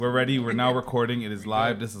We're ready. We're now recording. It is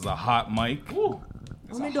live. This is a hot mic. We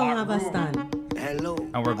don't have a stand. Hello.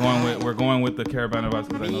 And we're going with the Caravan of Us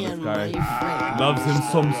because I know this guy loves him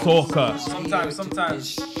some soca.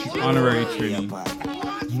 Sometimes. Honorary Trini.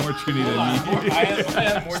 More Trini than me. I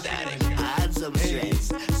have more Trini. I had some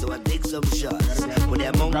stress, so I take some shots. But the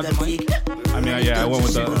amount of kick, I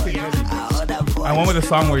went with the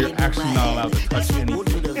song where you're actually not allowed to touch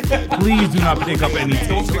anything. Please do not pick up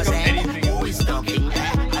anything. who is talking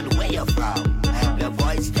and where you're from. The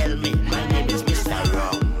voice tell me my name is Mr.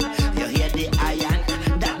 Wrong. You hear the iron,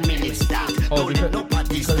 that means it's start. Don't let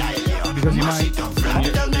nobody style you. Because you might.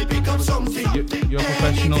 Tell me pick up something. You're a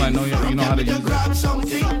professional. I know you know how to use it.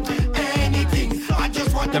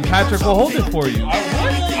 Then Patrick will hold it for you. I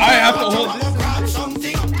have to hold this.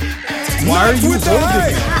 Why are you holding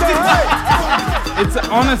it? It's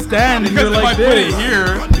on a stand and you're Because if I like put it this. here,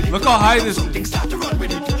 look how high this is.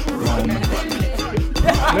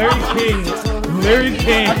 Larry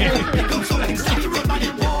King.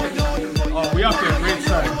 Oh, we out there, great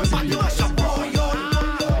side.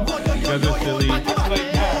 You guys are silly.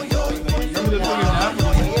 Remember the thing in Africa?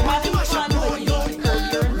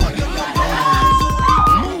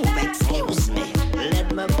 Excuse me,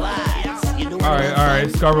 let me pass. You know All right.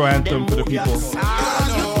 Scarborough anthem for the people.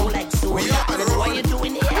 What you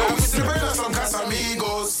doing here?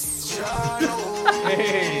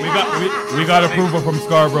 We got approval from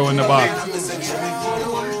Scarborough in the box.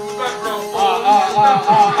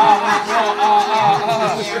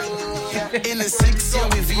 In the 6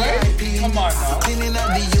 with VIP. Come on now. Cleaning up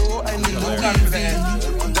the yo and the Louis V.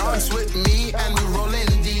 Dance with me and we rolling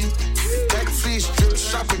deep. Tech fish drip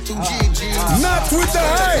shop it to GG. Not with the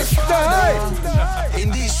hype. In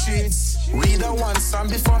these streets, we the one song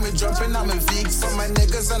before me jumping on my Vic. So my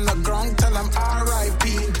niggas on the ground tell them R.I.P.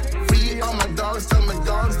 Free all my dogs, tell my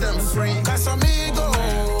dogs them free. Casamigos.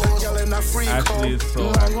 Ashley is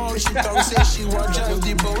so She don't say she want drive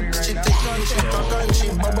the boat. She take on, she talk on, she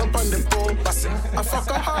bubble on the pole. Pass it, I fuck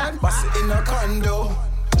her hard, pass it in a condo.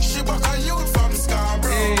 She back a youth from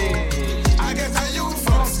Scarborough. I get a youth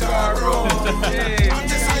from Scarborough. I'm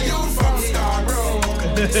just a youth from Scarborough.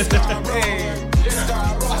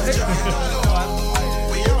 Scarborough.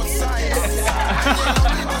 We outside.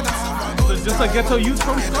 So just like ghetto youth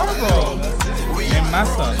from Scarborough. Named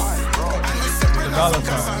Massa. The dollar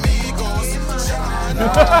sign.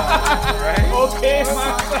 Okay,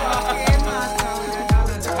 Massa.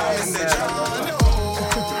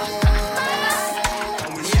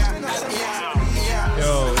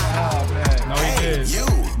 Yo, no he did.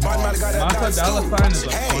 Massa dollar sign is a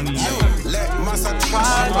funny name.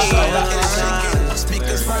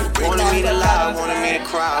 Wanted me to lie, wanted me to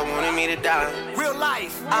cry, wanted me to die. Real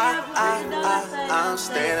life. I'm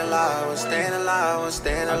staying alive, I'm staying alive, I'm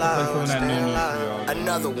staying I alive, just I'm played some of that staying new alive. music, yo.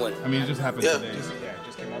 Another one. I mean, it just happened Yeah. today.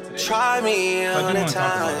 Try me I do on a wanna talk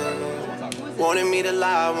about time. Wanted me to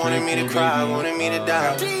lie, wanted me to cry, wanted me to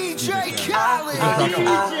die. DJ I'm staying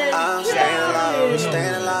alive, I'm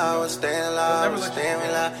staying alive, I'm staying alive, I'm staying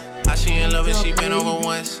alive. I she in love and she been over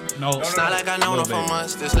once. No. It's not like I know No, her for baby.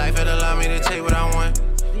 months. This life it allow me to take what I want.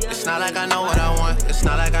 It's not like I know what I want. It's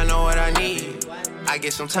not like I know what I need. I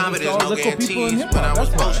get some time, but there's no Liquid people in guarantees. When I hip-hop, was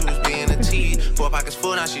that's broke, she why. was being a tease. 4 pockets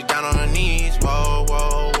full, now she down on her knees. Whoa,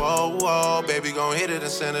 whoa, whoa, whoa. Baby gon' hit it and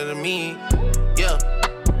send it to me. Yeah.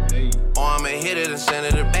 Or I'ma hit it and send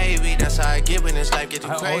it to baby. That's how I get when this life get too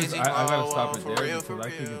crazy. I gotta Whoa, stop whoa, it for there real, because for I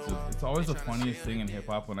think real. it's always the funniest thing in hip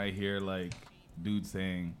hop when I hear like dudes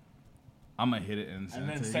saying, "I'm gonna hit it and And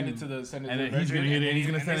then you." send it to the and then he's gonna hit it and he's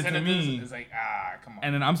gonna send it to this. me. It's like, come on.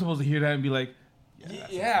 And then I'm supposed to hear that and be like,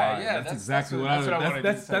 Yeah, that's exactly what I wanted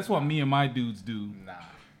to say. that's what me and my dudes do. Nah.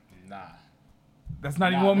 That's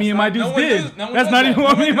not even Nah, what me and that's my not- dudes no one did. does- no one That's does not that. even No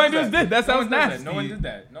what one me and my does dudes that. did. That No one sounds does that. nasty. No one did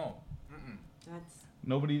that. No.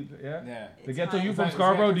 Nobody, yeah? Yeah. The ghetto you It's from not-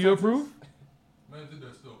 Scarborough, it's do not you approve?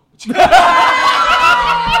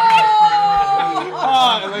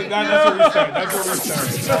 That's where we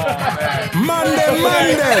start. Man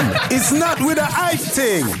them. It's not with the hype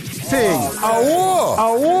thing. A war.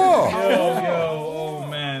 Oh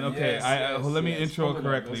man, okay. Let me intro Let's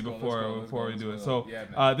correctly go. before we do it. So, Yeah,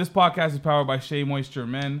 man. this podcast is powered by Shea Moisture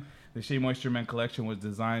Men. The Shea Moisture Men collection was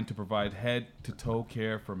designed to provide head-to-toe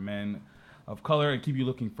care for men of color and keep you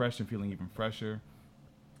looking fresh and feeling even fresher.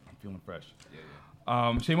 I'm feeling fresh.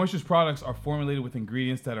 Shea Moisture's products are formulated with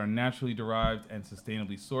ingredients that are naturally derived and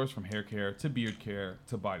sustainably sourced from hair care to beard care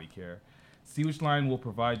to body care. See which line will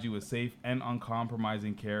provide you with safe and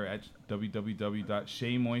uncompromising care at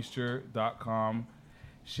www.sheamoisture.com.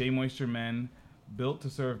 Shea Moisture Men, built to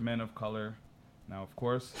serve men of color. Now, of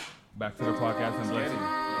course, back to the podcast and bless you.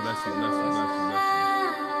 Bless you, bless you, bless you,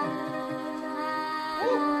 bless you.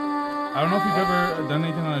 I don't know if you've ever done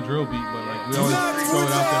anything on a drill beat, but like we always throw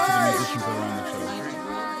it out there to the musicians around the show.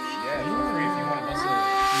 Yeah, you free if you want to bust a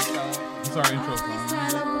freestyle. It's our intro song.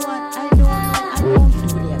 I won't do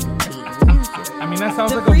that. I mean, that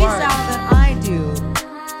sounds The like a freestyle vibe. that I do,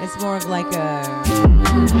 it's more of like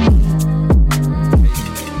a.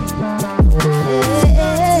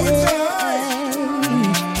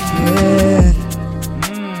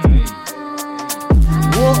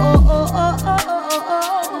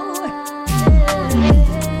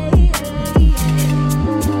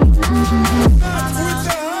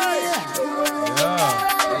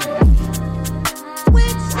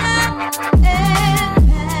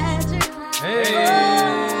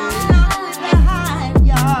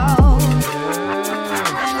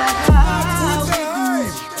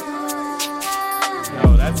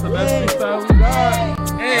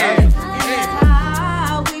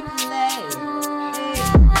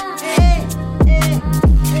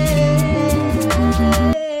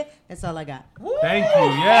 That's all I got. Thank you.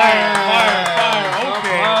 Yeah. Fire.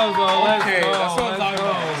 Okay. Let's Okay. go. That's what I'm Let's talking go.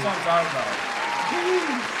 about. That's what I'm talking about.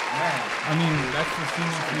 Man. I mean, that's the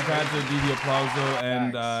scene we've had the Didi Applauso,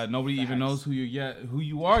 and nobody even Facts. knows who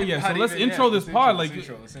you are yet. So Not let's even, intro yeah, this let's pod. intro, Like,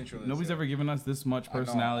 let's intro this, nobody's yeah. ever given us this much I know, I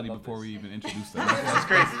personality love before this. we even introduce them. That's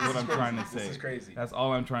crazy. That's what I'm trying to say. This is crazy. That's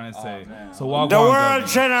all I'm trying to say. man. So while The world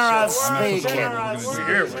general speaking.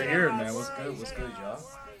 We're here, man. What's good, y'all?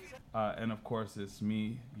 And of course, it's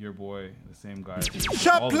me, your boy, the same guy. all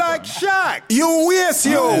Shop the like time. Shaq. You waste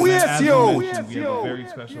you. And Waste as we you. mentioned, we have a very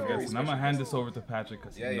special guest, and I'm gonna hand this over to Patrick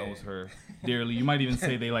because he knows her dearly. You might even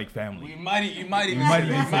say they like family. You might even say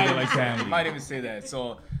they like family. You might even say that.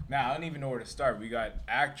 So now I don't even know where to start. We got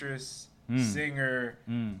actress, singer,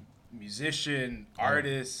 musician,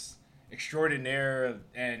 artist, extraordinaire,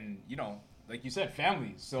 and like you said,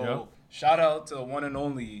 family. So shout out to the one and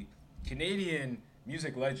only Canadian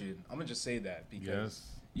music legend. I'm gonna just say that because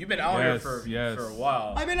you've been out here for a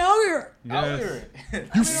while. I've been out here. Out here.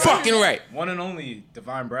 You fucking right. One and only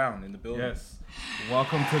Divine Brown in the building. Yes.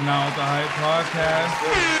 Welcome to Now with the Hype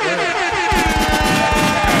podcast.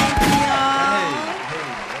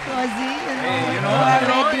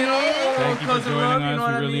 Thank you for joining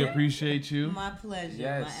us. We really appreciate you. My pleasure.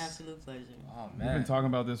 Yes. My absolute pleasure. Oh We've been man. talking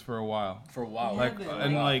about this for a while. For a while. Like, Too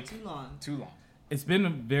and like, too long. it's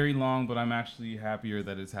been very long, but I'm actually happier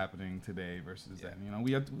that it's happening today versus then.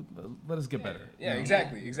 We have to let us get better. Yeah,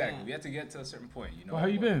 exactly. We have to get to a certain point. Well, how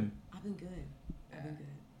you been? I've been good.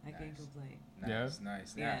 I can't complain. Nice.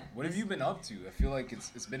 Yeah. Yeah. What have you been up to? I feel like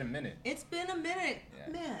it's been a minute. It's been a minute,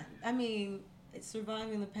 Yeah. man. I mean, it's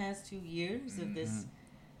surviving the past 2 years of this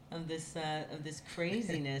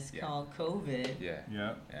craziness called COVID.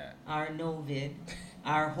 Yeah. Our Novid,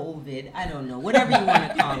 our Hovid. I don't know, whatever you want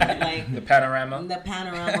to call it. Like The panorama. the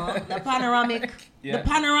panorama, the panoramic, the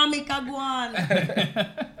panoramic aguan.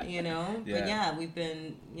 But yeah, we've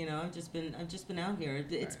been, I've just been out here.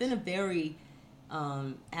 It's been a very,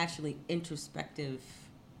 actually introspective,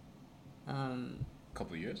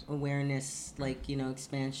 Couple of years. awareness, like,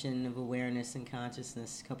 expansion of awareness and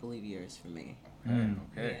consciousness. Couple of years for me.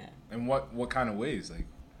 Okay. Yeah. And what kind of ways? Like,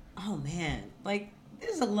 Oh man, like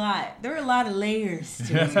there's a lot. There are a lot of layers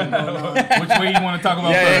to what's going on. Which way you want to talk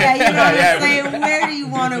about first? Yeah, you know what I'm saying? Where do you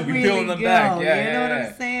want to You really peeling go? them back. You Yeah, know what yeah.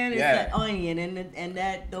 I'm saying? It's Yeah. that onion and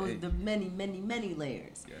that those the many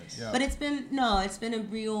layers. yes. Yeah. But it's been a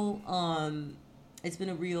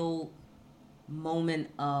real moment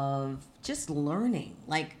of just learning.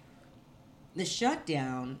 Like the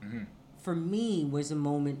shutdown for me was a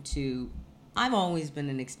moment to. I've always been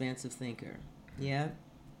an expansive thinker,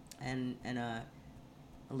 and a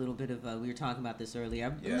little bit of we were talking about this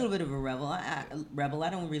earlier. A little bit of a rebel. I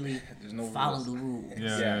don't really There's no follow rules. the rules.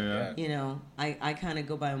 Yeah. I kind of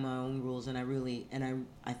go by my own rules, and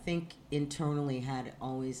I think internally had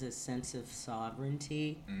always a sense of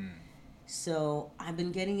sovereignty. So I've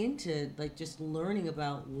been getting into like just learning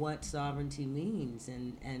about what sovereignty means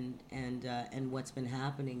and what's been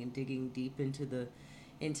happening and digging deep into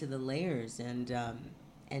the layers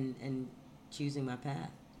and choosing my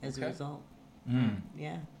path as a result.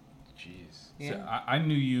 Yeah. Jeez. Yeah. So I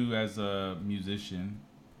knew you as a musician.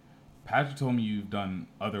 Patrick told me you've done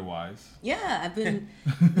otherwise. Yeah, I've been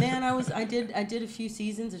man, I did a few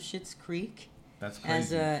seasons of Schitt's Creek. That's crazy.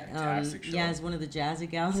 As a Fantastic show. as one of the jazzy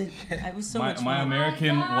gals. I was so much fun. My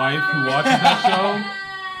American wife who watches that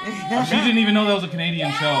show, she didn't even know that was a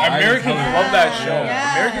Canadian show. Americans love that show.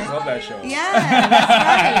 Yeah. Americans love that show. Yeah,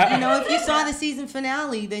 that's right. If you saw the season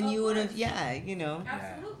finale, then you would have, I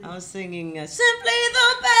was singing Simply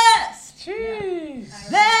the Best, Jeez.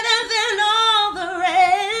 better than all the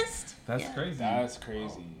rest. That's crazy. That's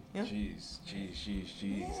crazy. Yeah. Jeez.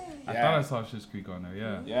 I thought I saw Schitt's Creek on there.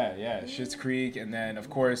 Yeah. Yeah. Schitt's Creek, and then of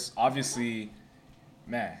course, obviously,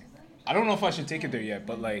 man, I don't know if I should take it there yet,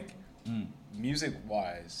 but like,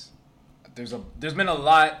 music-wise, there's been a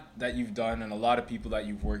lot that you've done and a lot of people that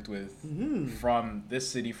you've worked with from this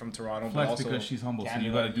city, from Toronto, Flex but also because she's humble, Canada, so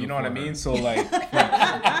you gotta do you it know what I for her. mean? So like,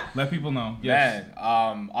 Let people know. Yes.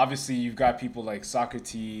 man, obviously you've got people like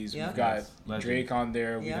Socrates, Yeah. we've got Yes, legend. Drake on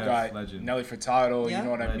there, we've Yeah. got Legend. Nelly Furtado, Yeah. you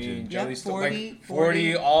know what I Legend. mean? Yeah, Jelly Stone, 40, like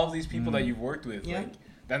 40, all of these Mm. people that you've worked with, Yeah. like,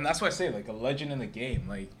 then that's why I say like a legend in the game.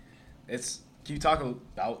 Like, it's, can you talk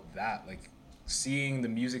about that? Like, seeing the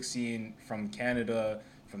music scene from Canada,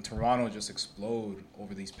 from Toronto just explode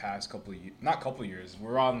over these past couple of years. Not couple of years.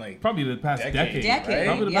 We're on like Probably the past decade. Decade,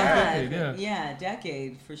 Probably the past decade, yeah.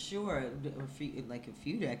 decade for sure. A few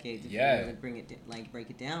decades. If Yeah. you really break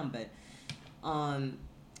it down. But,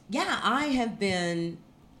 yeah, I have been.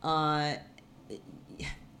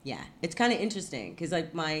 Yeah, it's kind of interesting because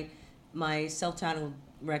like my self-titled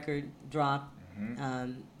record dropped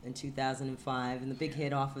in 2005, and the big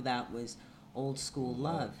hit off of that was Old School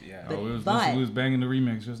Love. Yeah. But, We was banging the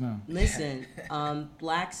remix just now. listen,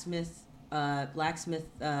 Blacksmith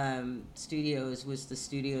Studios was the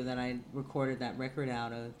studio that I recorded that record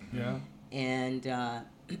out of, Yeah. and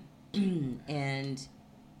and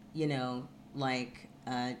you know, like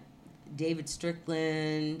David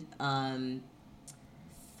Strickland,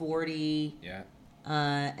 40 yeah.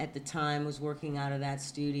 at the time was working out of that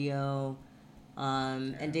studio.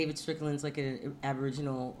 And David Strickland's like an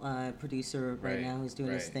Aboriginal producer right now who's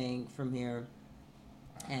doing his thing from here.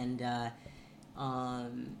 And,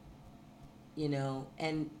 you know,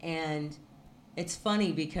 and it's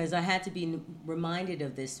funny because I had to be reminded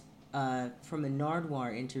of this from a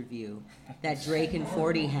Nardwuar interview that Drake and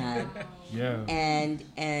 40 had. Yeah. And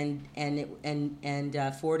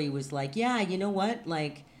 40 was like, yeah, you know what?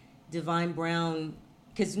 Like, Divine Brown,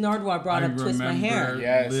 because Nardwuar brought up Twist My Hair.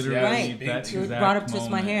 Yes, literally yes. Right. that He exact brought up Twist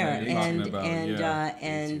My moment Hair, that you're talking about,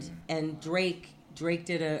 and Drake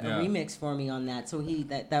did a remix for me on that. So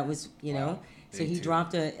that was, you know, so he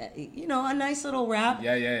dropped a nice little rap.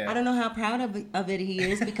 Yeah. I don't know how proud of it he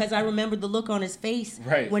is because I remember the look on his face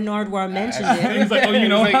when Nardwuar mentioned He's it. like, oh, you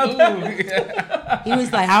know how He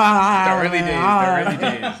was like, the early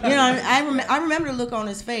days. You know, I remember the look on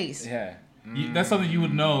his face. Yeah. That's something you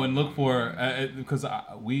would know and look for because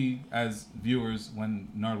we, as viewers, when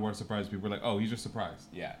Nardwuar surprised people, we're like, oh, he's just surprised.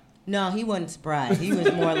 Yeah. No, he wasn't surprised. He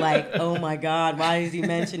was more like, oh my God, why is he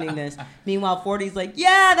mentioning this? Meanwhile, 40's like,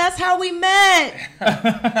 yeah, that's how we met.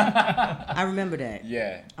 I remember that.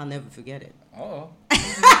 Yeah. I'll never forget it. Oh.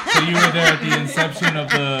 So you were there at the inception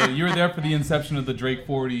of you were there for the inception of the Drake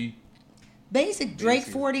 40. Drake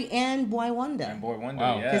 40 and Boy Wonder. And Boy Wonder,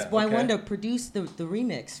 Wow. yeah. Because Boy okay. Wonder produced the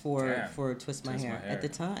remix for Twist My Twist Hair at the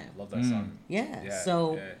time. Love that song. Yeah.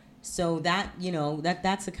 Yeah. So that, you know,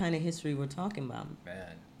 that's the kind of history we're talking about. Man,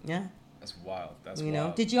 Yeah. that's wild. That's You wild.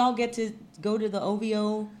 know, did y'all get to go to the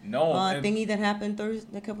OVO thingy that happened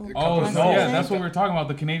Thursday? A couple. Oh, months so ago? yeah, that's what we were talking about.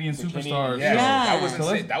 The Canadian superstars. Yeah. Yeah. That was So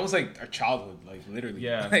insane. That was like our childhood, like literally.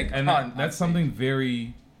 Yeah, Like, and on that's stage. something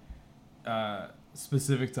very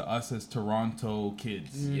specific to us as Toronto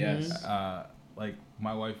kids. Yes. Like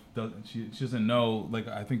my wife doesn't. She doesn't know. Like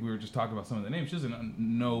I think we were just talking about some of the names. She doesn't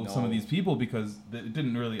know some of these people because it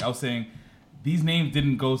didn't really. I was saying these names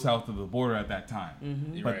didn't go south of the border at that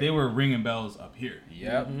time, but they were ringing bells up here.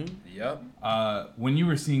 Yep. Yep. When you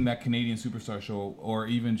were seeing that Canadian Superstar show, or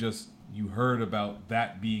even just you heard about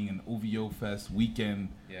that being an OVO Fest weekend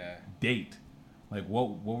date, like what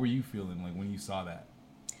were you feeling like when you saw that?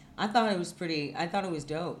 I thought it was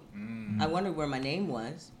dope. I wondered where my name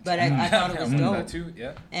was, but I thought it was dope. That too.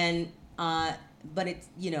 Yeah. And but it's,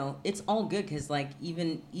 you know, it's all good because like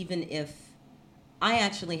even if I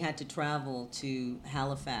actually had to travel to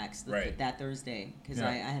Halifax that Thursday because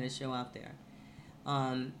I had a show out there.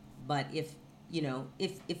 But if you know,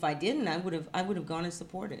 if I didn't, I would have gone and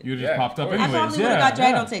supported. You just popped up I anyways. I probably would have got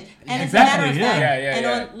dragged on stage. And Exactly, as a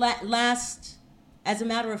matter of fact, yeah. as a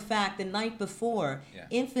matter of fact, the night before,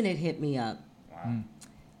 Infinite hit me up.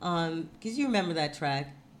 Wow. Because you remember that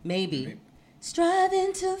track, maybe.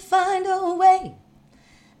 Striving to find a way,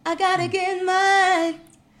 I gotta get mine.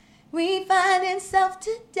 Refinding self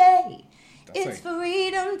today. It's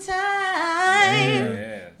freedom time.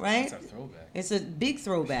 Yeah. Right? That's a throwback. It's a big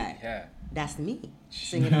throwback. Yeah. That's me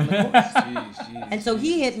singing on the chorus. Jeez. And so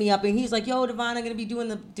he hit me up and he's like, "Yo, Devon, I'm gonna be doing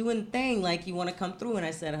the thing. Like, you want to come through?" And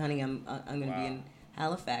I said, "Honey, I'm gonna be in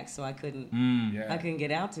Halifax, so I couldn't Yeah. I couldn't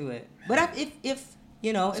get out to it. But if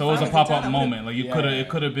You know, So it was a pop-up moment. Like it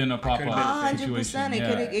could have been a pop-up 100%. situation.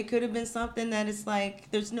 It could have been something that is like,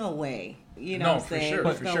 there's no way. You know what I'm saying? Sure,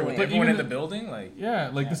 There's for no sure. way. With everyone in the building, like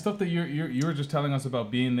the stuff that you were just telling us about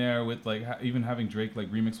being there with like even having Drake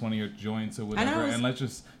like remix one of your joints or whatever. And let's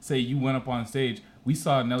just say you went up on stage. We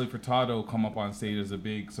saw Nelly Furtado come up on stage as a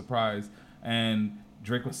big surprise, and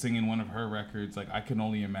Drake was singing one of her records. Like I can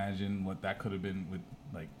only imagine what that could have been with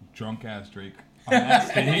like drunk ass Drake on that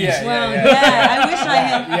stage. I wish I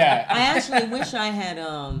had. I actually wish I had.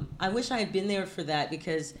 I wish I had been there for that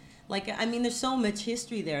because. Like, I mean, there's so much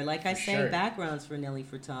history there. Like, I sang backgrounds for Nelly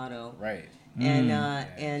Furtado. Right. And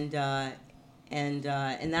that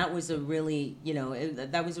was a really,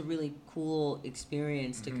 that was a really cool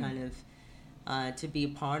experience to kind of, to be a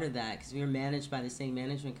part of that. Because we were managed by the same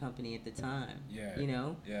management company at the time. Yeah. You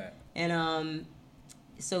know? Yeah. And,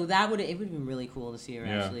 so it would have been really cool to see her,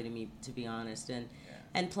 actually, to be honest.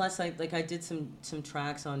 And plus, I did some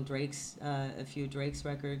tracks on Drake's, a few Drake's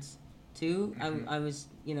records. Too, I was,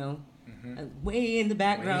 way in the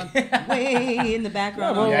background, way in the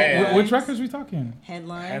background. Which records are we talking?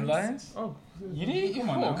 Headlines. Oh, you did? Come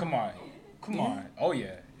on. Oh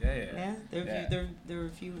yeah. Yeah, there are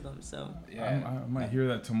a few of them. So I might hear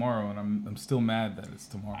that tomorrow, and I'm still mad that it's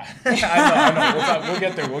tomorrow. I know.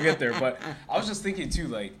 We'll get there. But I was just thinking too,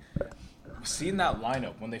 like seeing that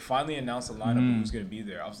lineup when they finally announced the lineup and who's gonna be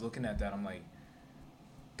there. I was looking at that. I'm like,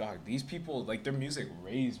 dog, these people, like their music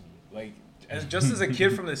raised me. Like, just as a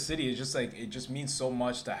kid from the city, it's just like it just means so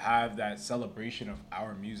much to have that celebration of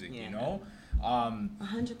our music, you know.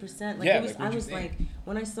 100%. Like I was like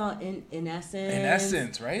when I saw in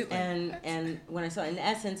Essence, right? Like, and when I saw in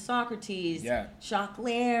Essence, Socrates,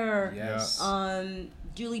 Choclair,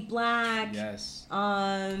 Julie Black,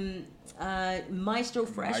 Maestro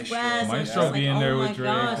Fresh Brass, Maestro being there with Drake,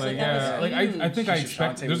 I think I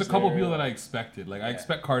expect. There's a couple people that I expected. Like I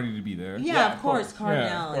expect Cardi to be there. Yeah, of course,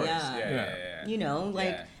 Cardinal. Yeah. You know,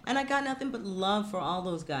 like, and I got nothing but love for all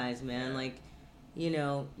those guys, man.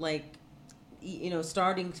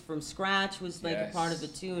 Starting from scratch was like a part of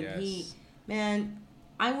it too, and he, man,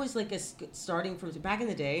 I was like starting from back in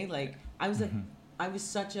the day, like I was like. I was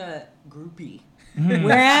such a groupie.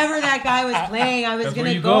 Wherever that guy was playing, I was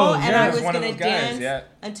going to go and I was going to dance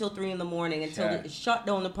until 3 a.m. until they shut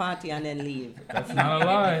down the party and then leave. That's not a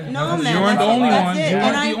lie. No, man. You weren't the only one. You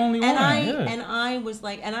weren't the only one. And I was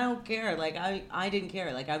like, and I don't care. Like, I didn't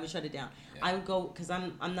care. Like, I would shut it down. I would go, because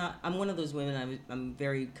I'm one of those women, I'm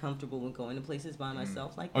very comfortable with going to places by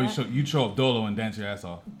myself like that. Oh, you'd show up Dolo and dance your ass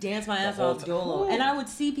off. Dance my ass off Dolo. And I would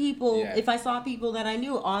see people, if I saw people that I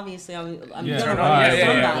knew, obviously I'm going to somebody,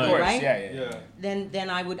 right? Yeah. Then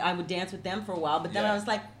I would dance with them for a while, but then I was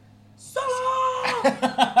like, solo!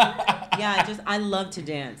 I love to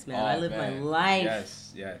dance, man. I live my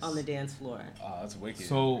life on the dance floor. Oh, that's wicked.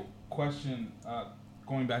 So, question,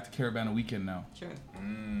 going back to Caravana Weekend now. Sure.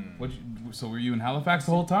 So were you in Halifax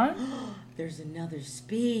the whole time? There's another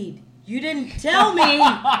speed. You didn't tell me.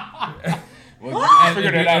 Well,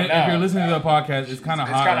 figured it out now. If you're listening to the podcast, it's kind of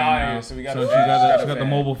hot right now. So she got the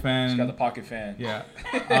mobile fan. She got the pocket fan. Yeah.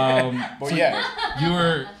 But yeah. You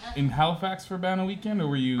were in Halifax for Banner Weekend, or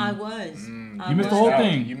were you? I was. You missed the whole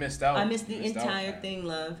thing. You missed out. I missed the entire thing,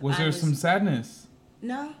 love. Was there some sadness?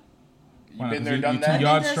 No. You been there, done that? You too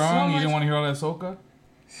yard strong? You didn't want to hear all that soca?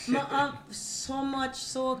 So much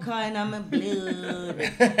soca in my blood.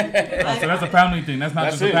 So that's a family thing. That's not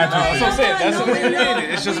just a Patrick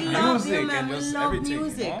thing. It's just music and just everything.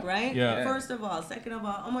 Music, right? Yeah. First of all. Second of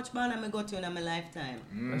all, how much fun I'm going to go to in my lifetime?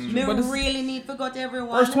 Me really need to go to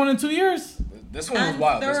everyone. First one in 2 years. This one was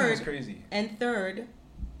wild. This one was crazy. And third,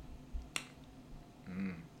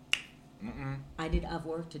 I did have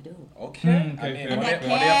work to do. Okay. I mean, and money that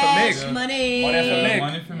cash, money.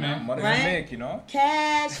 Money for make, you know?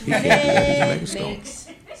 Cash, money makes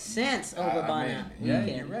sense over Bonner. Yeah,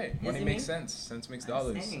 you're right. Money makes sense. Sense makes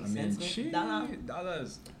dollars.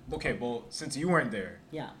 Dollars. Okay, well, since you weren't there.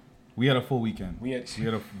 Yeah. We had a full weekend. We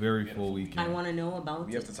had a very full weekend. I want to know about it.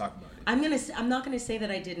 We have to talk about it. I'm not gonna say that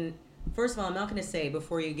I didn't. First of all, I'm not gonna say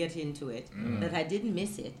before you get into it that I didn't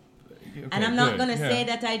miss it. Okay, and I'm not going to say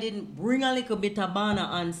that I didn't bring a little bit of Bonner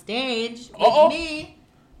on stage with me.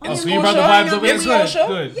 So you brought the vibes of it?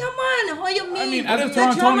 Good. Yeah, man. How you mean? I mean, as a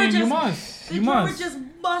Torontonian, you must. The drummer just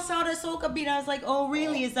bust out a soca beat. I was like, oh,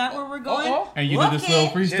 really? Is that where we're going? And you did this little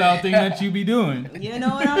freestyle thing that you be doing. You know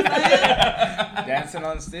what I'm saying? Dancing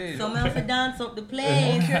on stage. Someone else to dance up the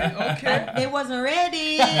place. Okay. They wasn't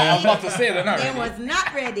ready. I was about to say they're not ready. They was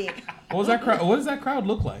not ready. What was that crowd? What does that crowd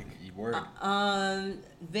look like?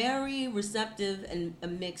 Very receptive and a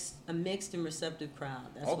mixed and receptive crowd.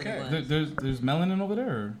 That's what it was. There's melanin over there.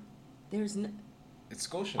 Or? There's no. It's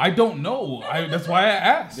Scotia. I don't know. That's why I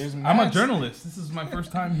asked. There's I'm a max- journalist. This is my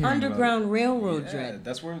first time hearing Underground Railroad Yeah, dread.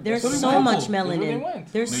 that's where. There's that's so where much they went.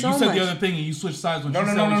 melanin. There's No, so you said much. the other thing, and you switched sides when No, she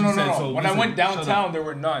no, said no, what no, she no, said. no. So When I listen, went shut up. downtown, there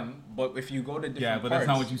were none. But if you go to different Yeah, but parts, that's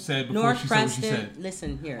not what you said before North she said what she Preston. said.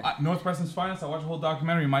 Listen here. North Preston's finest. I watched a whole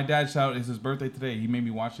documentary. My dad shouted, it's his birthday today. He made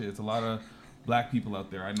me watch it. It's a lot of black people out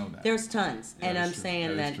there. I know that. There's tons, Yeah, and that's I'm true.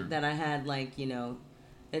 saying That is true. that I had like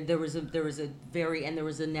there was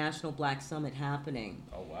a national black summit happening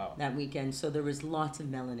Oh wow. that weekend, so there was lots of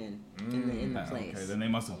melanin in the place. Okay, then they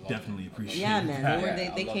must have definitely appreciated Yeah, man, that. they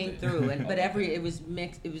I came loved it. through, it was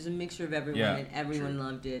mixed. It was a mixture of everyone, Yeah, and everyone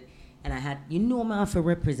loved it. And I had, I'm off to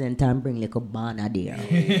represent and bring like a Bana there.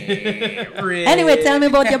 Anyway, tell me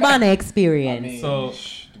about your Bana experience. So,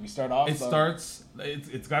 do we start off? It starts.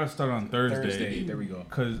 It's got to start on Thursday. There we go.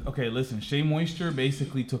 Cause listen, Shea Moisture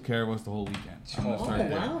basically took care of us the whole weekend. I'm gonna start there.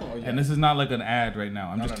 wow. Oh, yeah. And this is not like an ad right now.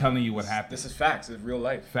 I'm just telling you what happened. This is facts. It's real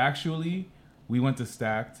life. Factually, we went to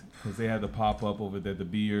Stacked because they had the pop up over there. The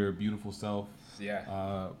Be Your Beautiful Self.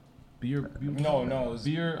 Yeah. Be Your Beautiful. No, no, it was-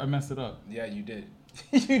 Be Your. I messed it up. Yeah, you did.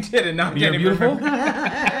 You did it. Now I'm Be Your getting Beautiful.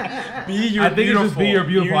 Be Your I think Beautiful. it's just Be Your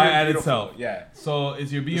Beautiful. I added Beautiful. self. Yeah. So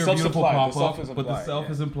it's your Be The Your self's Beautiful implied. pop The self up, is but the implied, self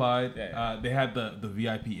yeah. is implied. Yeah. They had the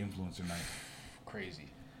VIP influencer night. Crazy.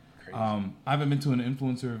 I haven't been to an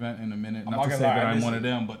influencer event in a minute. I'm Not not to gonna say lie, that I I'm miss one it. of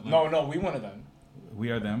them, but No, we one of them.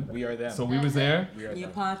 we are them. We are them. So we was there. We are You're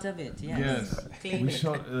them. part of it, yes. Yes. Claim We it.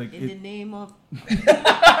 showed like In the it. name of...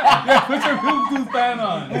 Put your Goose fan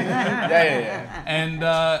on. Yeah. And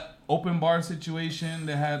open bar situation.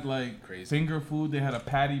 They had like Crazy. finger food. They had a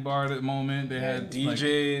patty bar at the moment. They had like,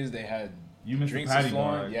 DJs. They had you missed the drinks patty is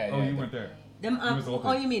bar. flowing. Yeah, Oh, yeah, you yeah. weren't there. Them, It was open.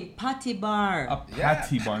 oh, you mean patty bar? A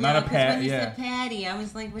patty bar, not a 'cause pat. when you Yeah. said patty, I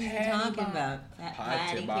was like, what are you Patty talking bar. about? Patty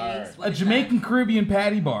Patty bar. cakes? A What is Jamaican Caribbean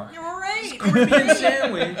patty bar. that? You're right. Caribbean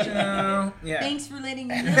sandwich. Yeah. Thanks for letting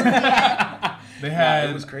me know that. They Nah, had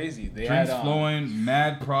it was crazy. They drinks had flowing,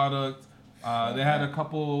 mad product. They had a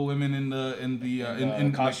couple women in the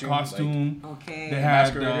costume. Okay. They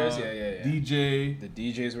had Masqueraders, yeah. DJ. The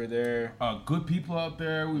DJs were there. Good people out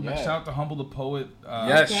there. We Yeah. shout out to Humble the Poet.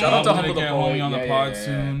 Yes, shout out to we're gonna Humble the get Poet. homie on the pod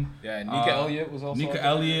soon. Yeah, Nika Elliott was also. Nika there.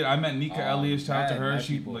 Elliott. I met Nika Elliott. Shout out to her. mad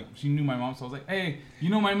She people. she knew my mom, so I was like, hey, you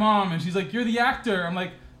know my mom, and she's like, you're the actor. I'm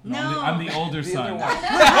like, no, No. I'm the older son. one. I'm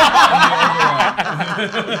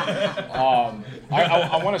the older one.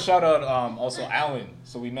 I want to shout out also Alan.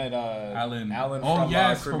 So we met Alan. Alan Oh, from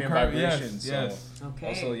yes, Caribbean from Vibrations. yes. Okay.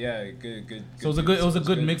 Also, yeah, good. So it was a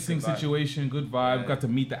good mixing vibe. situation, good vibe. Yeah. Got to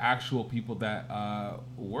meet the actual people that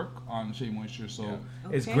work on Shea Moisture. So Yeah.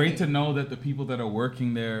 it's Okay. great to know that the people that are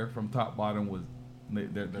working there from top bottom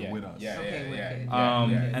they're Yeah, with us. Yeah, Okay, wicked.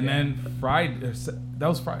 And then Friday, that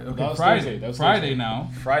was Friday. Okay, That was Friday. Thursday, that was Friday Thursday. now.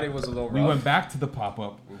 Friday was a little rough. We went back to the pop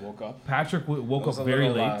up. We woke up. Patrick woke It was up a very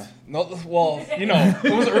little, late. No, well,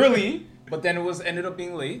 it was early, but then ended up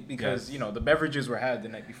being late because Yes. the beverages were had the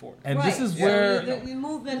night before. And Right. this is So where the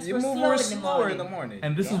movements You were move slow more in the slower morning. in the morning.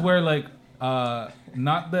 and this is where like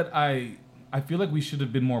not that I feel like we should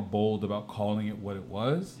have been more bold about calling it what it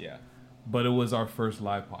was. Yeah. But it was our first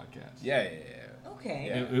live podcast. Yeah.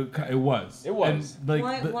 Okay. Yeah. It was. It was. And, like,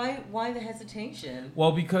 Why the hesitation?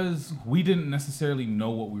 Well, because we didn't necessarily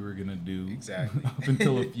know what we were gonna do. Exactly. Up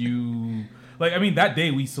until a few, that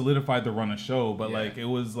day we solidified to run a show, but Yeah. it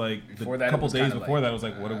was like Before a that, it couple was days kinda before like, that, I was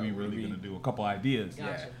like, what are we what really do we- gonna do? A couple ideas.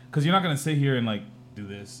 Gotcha. Because you're not gonna sit here and do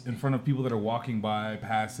this in front of people that are walking by,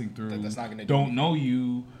 passing through, That's not gonna do don't anything. know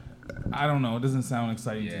you. I don't know. It doesn't sound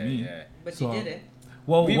exciting to me. Yeah. But So- you did it.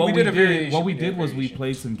 Well, We what did we a did, variation. what we We did did a was we variation.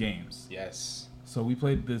 played some games. Yes. So we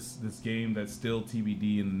played this game that's still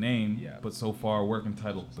TBD in the name, Yeah. but so far work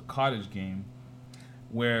entitled The Cottage Game,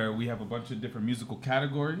 where we have a bunch of different musical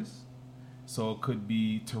categories. So it could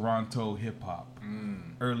be Toronto hip hop,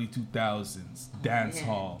 early 2000s, dance man.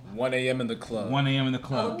 hall, 1 a.m. in the club. 1 a.m. in the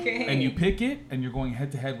club. Okay. And you pick it, and you're going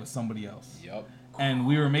head to head with somebody else. Yep. And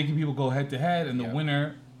we were making people go head to head, and the Yeah.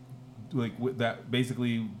 winner, that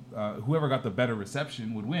basically whoever got the better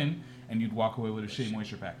reception would win, and you'd walk away with a Shea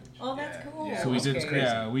Moisture package. Oh, that's Yeah. cool. Yeah, So we it did, was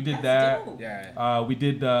crazy. we did That's that. dope. Yeah. We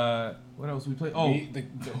did what else we played? Oh, The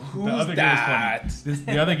who's the other that? game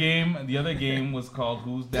was funny. The other game was called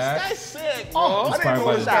Who's That? That's sick, bro. Inspired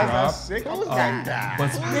by the drop. sick. Who's that?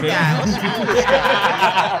 But,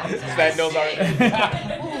 That knows already.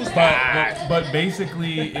 but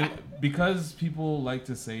basically, because people like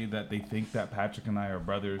to say that they think that Patrick and I are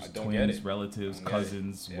brothers, I don't get twins, it. relatives, Don't get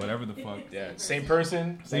cousins, it. Yeah. whatever the fuck. Yeah. Same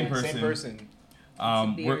person. Same person. Same person.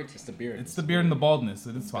 We're- Beard. It's the beard. it's the beard and the baldness.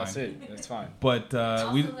 It's fine. That's it. That's fine. But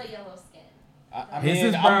Also we. the yellow skin. I His mean,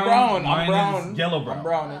 is I'm brown, brown. mine I'm brown. is yellow brown. I'm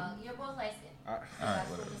brown. Well, you're both light skin. Alright, That's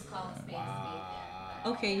whatever. what this call is spade to spade there.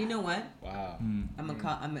 Okay, you know what? Wow.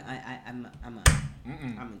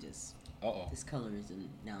 This colorism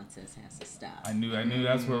nonsense has to stop. I knew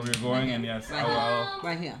that's where we were going, and yes,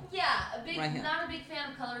 right here. Yeah, not a big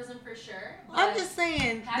fan of colorism for sure. I'm just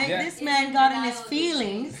saying that this man got in his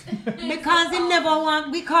feelings because he never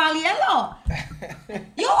want we call yellow.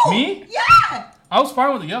 You? Me? Yeah. I was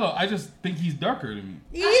fine with the yellow. I just think he's darker than me.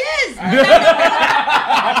 He is. But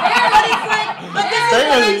this is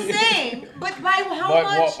what I'm saying. But by how much?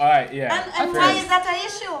 Well, all right, yeah. And why is that an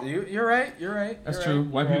issue? You're right. That's true.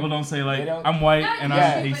 White people don't say like I'm white and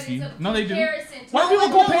I'm pasty. No, they do. White people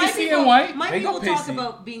go pasty and white. White people talk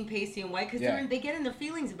about being pasty and white because they get in their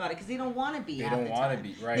feelings about it because they don't want to be. They don't want to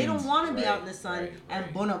be. Right. They don't want to be out in the sun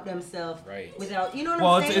and burn up themselves without. You know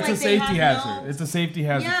what I'm saying? Well, it's a safety hazard. It's a safety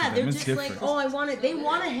hazard. Yeah, for they're them. It's just different. like, oh, I want it. They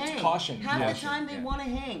want to hang. Caution. Half the time they want to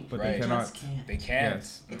hang, but they cannot. They can't.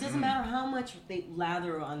 Yes. It doesn't matter how much they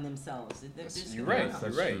lather on themselves. You're right.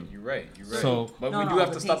 So, but we do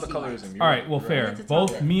have to stop the colorism. All right, well, fair.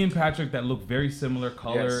 Both me and Patrick that look very similar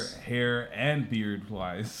color, hair, and beard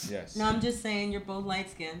wise. Yes. No, I'm just saying you're both light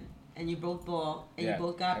skinned and you're both bald and you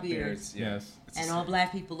both got beards. Yes. And all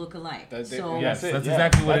black people look alike. That's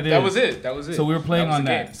exactly what it is. That was it. So we were playing on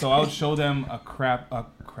that. So I would show them a crap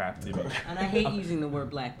image. And I hate using the word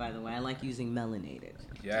black, by the way. I like using melanated.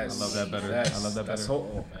 Yes. I love that better. Yes. I love that better.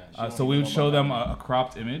 Man. So we would show them a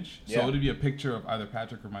cropped image. So it would be a picture of either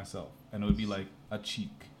Patrick or myself. And it would be like a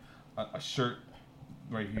cheek, a shirt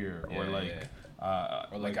right here, or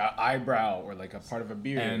like an eyebrow, or like a part of a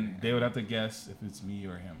beard. And they would have to guess if it's me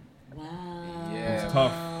or him. Wow. Yeah. It's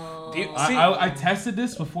tough. I tested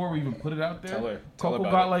this before we even put it out there. Tell her Coco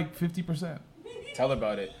about got it. like 50%. Tell her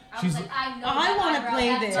about it. She's. I want to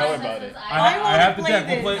play this. Tell her about it. I have to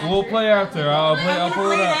check. We'll play after. I'll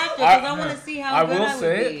pull it up. I want to see how good I would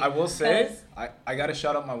be. I will say. I gotta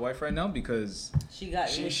shout out my wife right now because she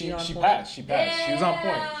passed. She was on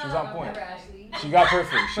point. She got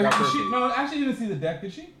perfect. No, actually, you didn't see the deck,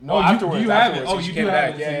 did she? No, afterwards. You have it. So you do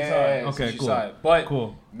have it. Yeah. Okay, cool. But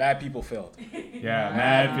cool. Mad people failed. Yeah,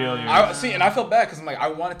 mad failures. And I felt bad because I'm like, I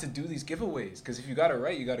wanted to do these giveaways because if you got it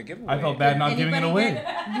right, you got to give away. I felt bad not giving it away.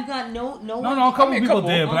 You got no. No, a couple people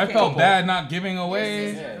did, but I felt bad not giving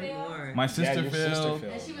away. My sister failed.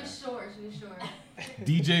 And she was sure.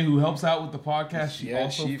 DJ who helps out with the podcast, she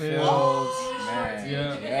also failed. Oh,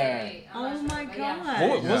 yeah. Oh my God.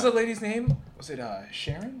 What was the lady's name? Was it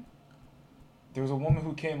Sharon? There was a woman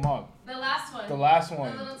who came up. The last one. The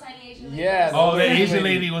little tiny Asian lady. Yeah. Oh, the Asian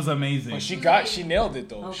lady was amazing. But she nailed it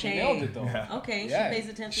though. Okay. She nailed it though. Yeah. Okay. Yeah. She pays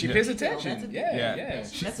attention. She pays attention. Yeah.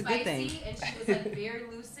 That's a good thing. And she was like very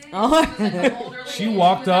lucid. Oh. She was like an older lady. She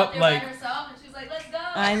walked up like. Let's go.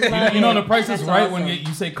 I love you know the Price That's is Right awesome. when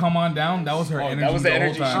you say "come on down." That was her energy. That was the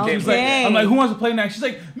energy whole time. she She was gave. I'm like, who wants to play next? She's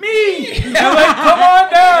like, me. I'm like, come on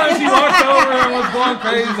down. She walked over and was going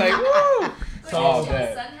crazy. She's like, woo. So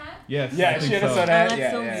yes. Yeah, she had a sun hat.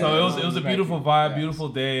 Yeah. So it was a beautiful vibe, beautiful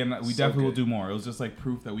day, and we definitely will do more. It was just like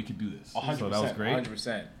proof that we could do this. 100%. So that was great.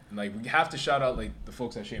 100%. Like we have to shout out like the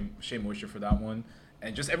folks at Shea Moisture for that one,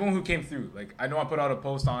 and just everyone who came through. Like I know I put out a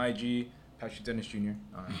post on IG. Patrick Dennis Jr.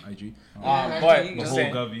 on IG. But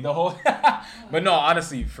the whole but no,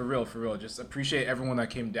 honestly, for real, just appreciate everyone that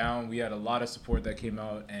came down. We had a lot of support that came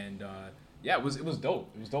out, and it was dope.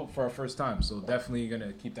 It was dope for our first time, so definitely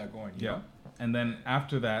gonna keep that going. You know? And then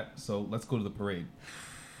after that, so let's go to the parade.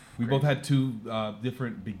 We both had two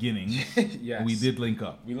different beginnings. Yes. We did link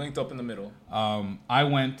up. We linked up in the middle. I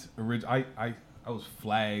went I was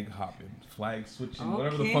flag hopping, flag switching,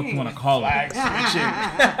 whatever the fuck you want to call it. Flag switching.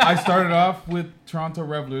 I started off with Toronto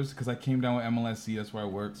Revelers because I came down with MLSC. That's where I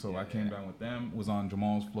work, so I came down with them. Was on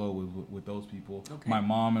Jamal's flow with those people. Okay. My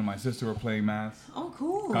mom and my sister were playing mass. Oh,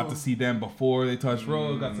 cool. Got to see them before they touched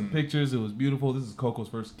road. Got some pictures. It was beautiful. This is Coco's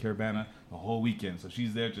first Caravana the whole weekend, so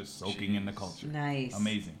she's there just soaking in the culture. Nice.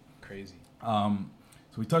 Amazing. Crazy. So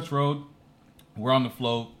we touched road. We're on the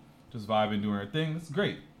float, just vibing, doing our thing. It's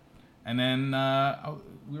great. And then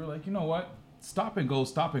we were like, you know what? Stop and go.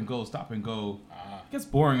 It gets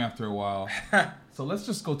boring after a while. So let's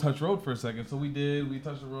just go touch road for a second. So we did. We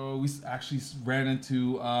touched the road. We actually ran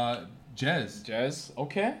into Jez. Jez?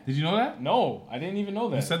 Okay. Did you know that? No, I didn't even know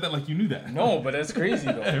that. You said that like you knew that. No, but that's crazy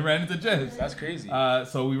though. I ran into Jez. That's crazy.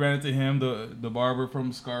 So we ran into him, the barber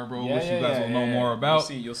from Scarborough, which you guys will know more about.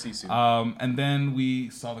 You'll see soon. And then we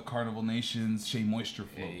saw the Carnival Nations Shea Moisture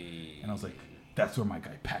float. And I was like, that's where my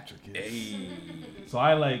guy Patrick is. Hey. So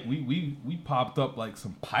I like we popped up like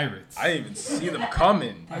some pirates. I didn't even see them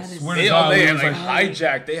coming. I swear to They God, they it was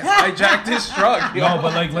hijacked his truck. Yo. No,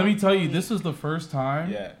 but like let me tell you, this was the first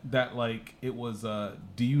time Yeah. that like it was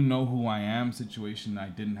do you know who I am situation. I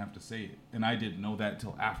didn't have to say it, and I didn't know that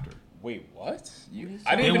till after. Wait, what? you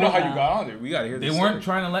I didn't even know how you got on there. We gotta hear They this. weren't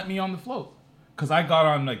trying to let me on the float because I got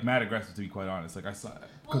on like mad aggressive, to be quite honest. Like I saw.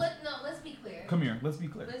 Well, let's be clear. Come here, let's be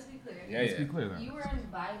clear. Let's be clear. Yeah, Let's be clear then. You were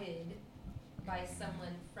invited by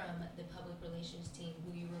someone from the public relations team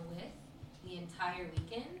who you were with the entire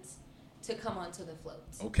weekend to come onto the float.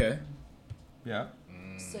 Okay. Yeah.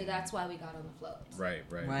 So that's why we got on the float.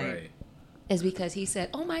 Right. Is because he said,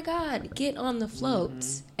 "Oh my God, get on the float,"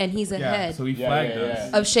 and he's Yeah. ahead So he flagged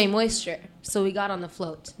us. of Shea Moisture. So we got on the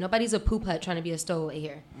float. Nobody's a poop hut trying to be a stowaway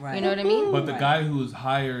here. Right. You know what I mean? But the guy who was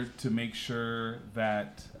hired to make sure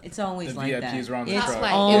that It's always The like VIPs that. were on the It's truck.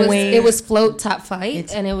 Like, always, it was float top flight,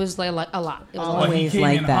 It's and it was like a lot. It was a lot. But he always came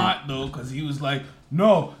like in that. hot though, because he was like,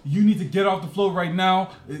 "No, you need to get off the float right now.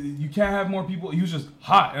 You can't have more people." He was just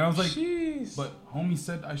hot, and I was like, Jeez. "But homie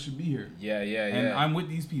said I should be here, Yeah. and I'm with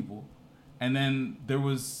these people." And then there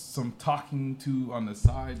was some talking to on the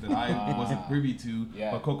side that I wasn't privy to, Yeah.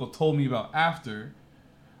 but Coco told me about after,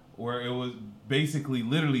 where it was basically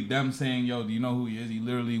literally them saying, "Yo, do you know who he is? He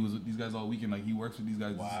literally was with these guys all weekend. Like he works with these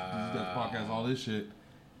guys. These guys podcast, all this shit."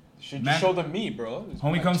 Should Man- show them me, bro.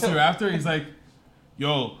 Homie comes through after. He's like,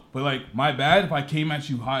 "Yo, but like, my bad if I came at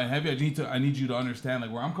you hot and heavy. I need you to understand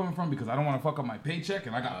like where I'm coming from because I don't want to fuck up my paycheck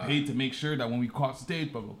and I got paid to make sure that when we cross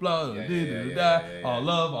stage, blah blah blah, all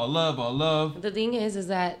love. The thing is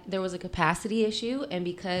that there was a capacity issue, and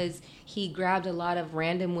because he grabbed a lot of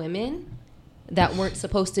random women that weren't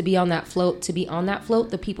supposed to be on that float,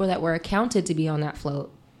 the people that were accounted to be on that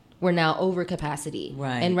float were now over capacity.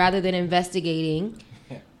 Right. And rather than investigating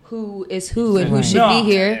who is who and who Right. should No.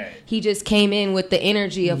 be here, he just came in with the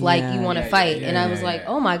energy of like, Yeah. you want to Yeah, fight. yeah, and I yeah, was yeah, like, yeah.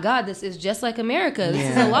 oh my God, this is just like America. This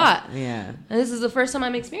is Yeah. a lot. Yeah. And this is the first time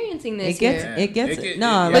I'm experiencing this It gets, here. it gets, It get- no.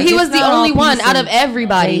 yeah. like, But he it's was the not all only one peace out and of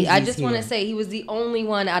everybody. I daisies just want to here. say he was the only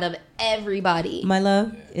one out of everybody. My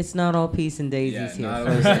love, it's not all peace and daisies here. not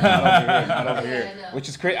First over of all. here, not over here. Yeah, I know. Which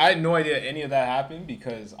is crazy. I had no idea any of that happened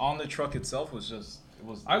because on the truck itself was just it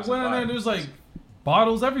was. I it was a went in there vibe. and there's like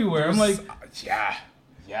bottles everywhere. I'm like,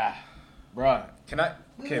 yeah, bruh. Can I?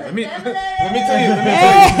 Okay, let me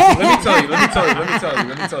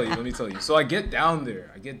tell you. So I get down there,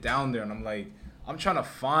 and I'm like, I'm trying to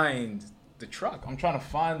find the truck. I'm trying to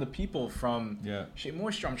find the people from Shea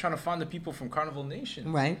Moisture. I'm trying to find the people from Carnival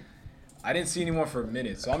Nation. Right. I didn't see anyone for a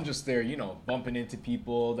minute, so I'm just there, bumping into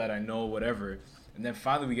people that I know, whatever. And then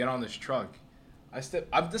finally we get on this truck. This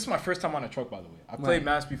is my first time on a truck, by the way. I played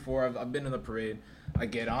Mass before. I've been in the parade. I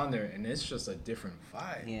get on there, and it's just a different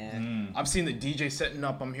vibe. Yeah. I'm seeing the DJ setting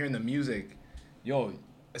up. I'm hearing the music. Yo,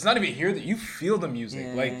 it's not even here that you feel the music.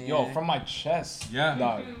 Yeah, from my chest. Yeah.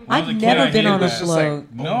 Dog. I've never been on a that.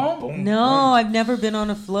 float. No? No, I've never been on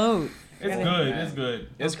a float. It's good. It's good.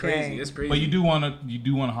 It's Okay. crazy. It's crazy. But you do want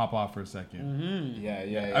to hop off for a second.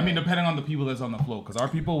 Yeah. I mean, depending on the people that's on the float, because our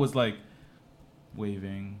people was like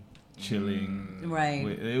waving, chilling. Right.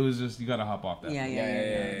 It was just you gotta hop off that.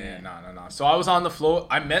 Yeah. No. So I was on the float.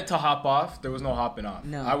 I meant to hop off. There was no hopping off.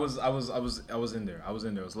 No. I was in there. I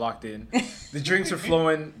was locked in. The drinks are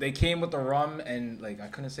flowing. They came with the rum, and like I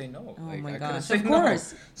couldn't say no. Oh Like my I couldn't gosh, say of no.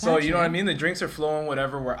 course. So you know what I Patrick. mean? The drinks are flowing.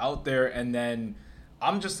 Whatever. We're out there, and then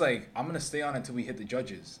I'm just like I'm gonna stay on until we hit the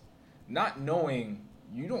judges, not knowing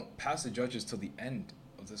you don't pass the judges till the end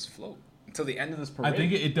of this float. Until the end of this parade. I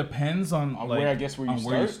think it depends on like where I guess where you on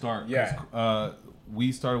where you start? start. 'Cause, Yeah.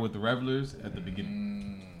 we started with the Revelers at the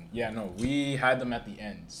beginning. Yeah, no, we had them at the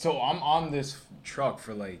end. So I'm on this truck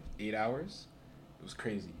for like 8 hours. It was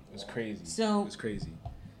crazy. So- it was crazy.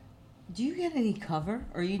 Do you get any cover,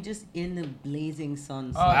 or are you just in the blazing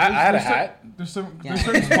sun? I had a there's hat. There's Yeah.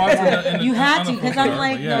 certain spots in the You had on to, the because float I'm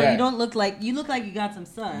like, but no, yeah. you don't look like you got some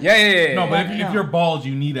sun. Yeah. No, but No. if you're bald,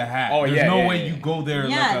 you need a hat. Oh, there's yeah, no yeah, way yeah. you go there.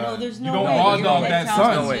 Yeah, like no, there's no you don't way. raw Your dog head that towel's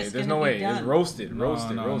sun. No way. just There's gonna no be way. It's done. roasted. No,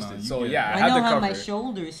 you So get- yeah, I I had know the how cover. my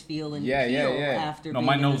shoulders feel and Yeah, feel yeah. after No, being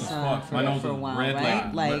my in the nose is sun fucked. My nose for a is while, red,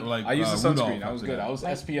 right? like I used the Rudolph sunscreen. I was after good. that. I was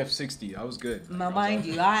SPF 60. I was good. Now, mind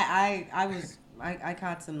you, I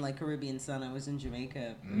caught some like Caribbean sun. I was in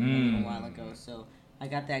Jamaica a little while ago, so I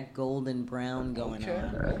got that golden brown going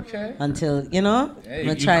on. Okay. Until I'm gonna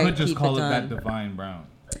You try could to just keep call it it that on. divine brown.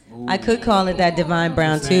 I could call it that divine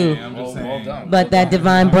brown too, I'm just Well saying. done. but that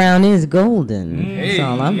divine brown is golden. Hey, That's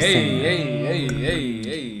all I'm saying.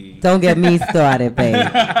 hey. Don't get me started, babe.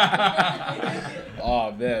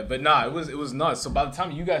 Oh Yeah, but nah, it was nuts. So by the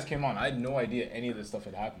time you guys came on, I had no idea any of this stuff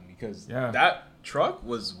had happened because that truck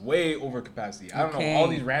was way over capacity. I don't know, all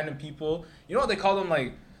these random people. You know what they call them,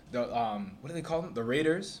 like the what do they call them? The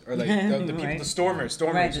raiders or like the people, the stormers.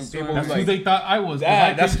 Right, Some the people That's like, who they thought I was.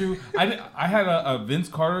 Yeah, I had a Vince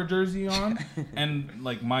Carter jersey on and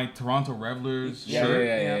like my Toronto Revelers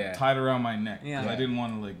shirt tied around my neck because I didn't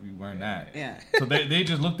want to like be wearing that. Yeah. So they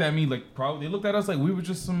just looked at me like they looked at us like we were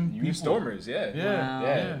just some people. stormers. Yeah. Yeah. Wow.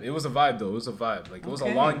 Yeah. It was a vibe though. It was a vibe. Like it was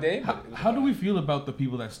a long day. But it was How a do vibe. we feel about the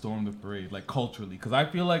people that stormed the parade, like culturally? Because I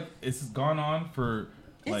feel like it's gone on for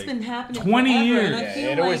It's been happening 20 forever, years. and I Yeah, feel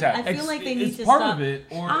it always like happens. I feel like they need it's to part stop. of it,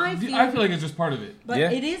 or I I feel feel like it's just part of it. But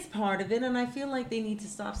Yeah. it is part of it, and I feel like they need to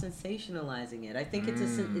stop sensationalizing it. I think it's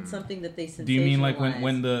something that they sensationalize. Do you mean like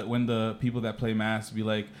when the people that play mass be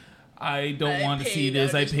like, I don't want to see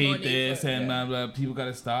this, I paid this, and blah, blah, people got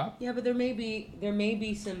to stop? Yeah, but there may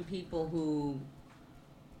be some people who,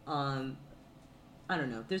 I don't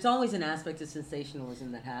know. There's always an aspect of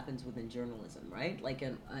sensationalism that happens within journalism, right? Like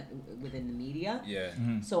within the media. Yeah.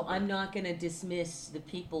 So I'm not going to dismiss the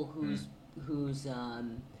people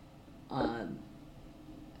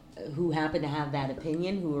who happen to have that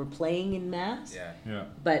opinion, who are playing in mass. Yeah. Yeah.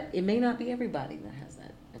 But it may not be everybody that has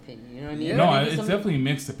that opinion. You know what I mean? Yeah. No, Maybe it's some- definitely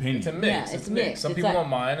mixed opinion. It's a mix. Yeah, it's mixed. Some It's people a- don't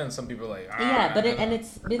mind, and some people are like, Yeah, but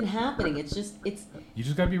it's been happening. It's You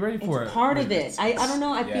just got to be ready for it. it's part of it. I don't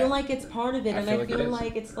know. I Yeah. feel like it's part of it, I and feel I like it feel is.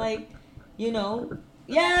 like it's like, you know,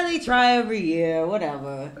 yeah, they try every year,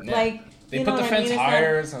 whatever. Yeah. Like They you put know the what I fence mean? It's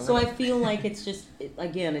higher not- or something. so I feel like it's just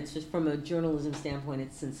it's just from a journalism standpoint,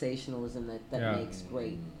 it's sensationalism that Yeah. makes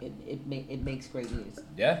great. It makes great news.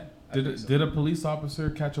 yeah. I think so. Did a police officer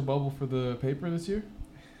catch a bubble for the paper this year?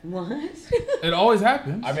 What? It always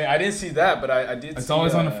happens. I mean, I didn't see that, but I did. It's see,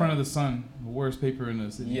 always on the front of the Sun, the worst paper in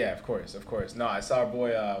the city. Yeah, of course. No, I saw our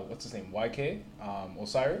boy. What's his name? YK.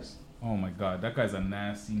 Osiris. Oh my God, that guy's a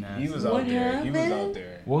nasty. He was What out there. He was happened? out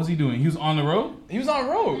there. What was he doing? He was on the road. He was on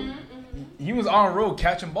road. He was on road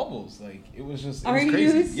catching bubbles. Like it was just. It Are was you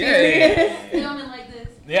crazy. serious? Filming like this.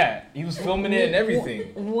 Yeah, he was filming it and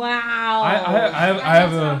everything. Wow. I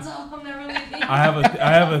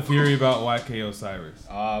have a theory about YK Osiris.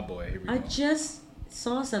 Oh boy, here we go. I just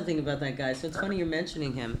saw something about that guy, so it's funny you're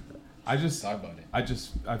mentioning him. I just Talk about it.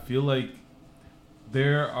 I feel like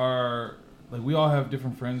there are like we all have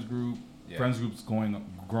different friends groups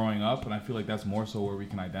growing up, and I feel like that's more so where we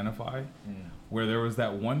can identify. Where there was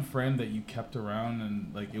that one friend that you kept around,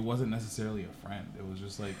 and like it wasn't necessarily a friend. It was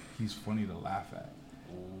just like he's funny to laugh at,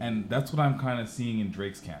 and that's what I'm kind of seeing in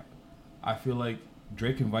Drake's camp. I feel like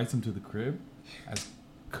Drake invites him to the crib as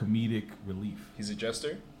comedic relief. He's a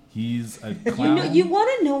jester. He's a clown. You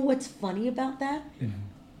want to know what's funny about that?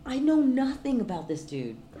 I know nothing about this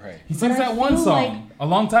dude. Right. He But sings I that one feel song like- a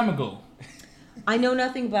long time ago. I know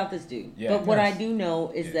nothing about this dude. Yeah, but what I yes. do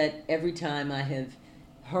know is that every time I have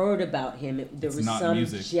heard about him, there It's was not some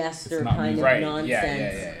music. jester It's not kind music. of Right. nonsense.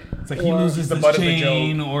 Yeah. It's like he Or- loses the his butt of the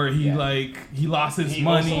chain, joke. or he Yeah. he lost his He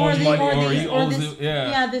money, owes Or, money, or he this, owes this, it.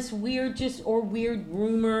 Yeah. this weird weird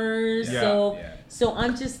rumors. Yeah. So Yeah. so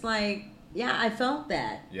I'm just like, yeah, I felt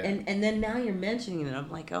that. Yeah. And then now you're mentioning it, I'm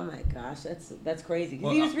like, oh my gosh, that's crazy. 'Cause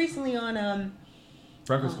Well, he was recently on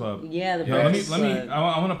Breakfast Club. yeah, the Yeah, let me. Breakfast Club.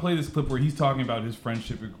 I want to play this clip where he's talking about his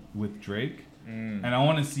friendship with Drake, and I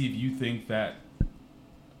want to see if you think that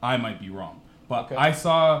I might be wrong. But Okay. I've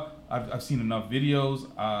seen enough videos.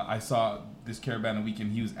 I saw this Caravana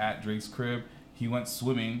weekend. He was at Drake's crib. He went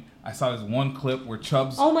swimming. I saw this one clip where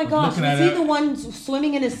Chubbs. Oh my was gosh, looking was at he it. the one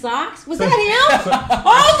swimming in his socks? Was that him?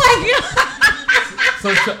 Oh my god! So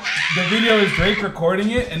the video is Drake recording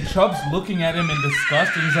it, and Chubbs looking at him in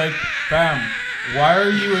disgust, and he's like, "Fam, why are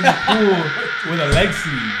you in the pool with a leg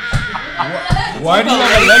sleeve? Why do you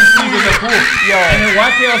have a leg sleeve in the pool?" And then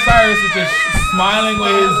YK Osiris is just smiling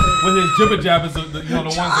with his jibber jabbers, the ones that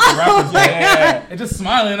the rappers do. And just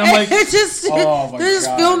smiling. I'm like, It's just Oh my they're just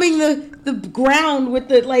gosh. filming the ground with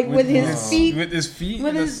the with his feet With his feet. with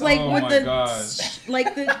in the his like Oh with my the gosh.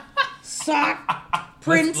 like the sock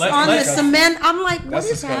prints let's- on the let's- cement. I'm like, what That's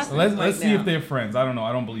is disgusting. happening? let's right see now? if they're friends. I don't know.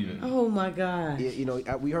 I don't believe it. Oh my god! Yeah, you know,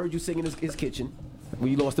 we heard you singing his kitchen.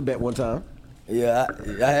 We lost a bet one time. Yeah,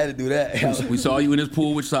 I had to do that. We saw you in his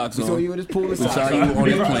pool with socks We on. saw you in his pool. We saw you on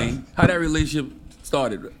his plane. How that relationship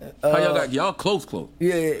started? How y'all got y'all close?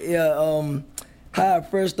 Yeah. How I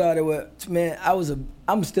first started with, man,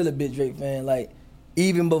 I'm still a big Drake fan. Like,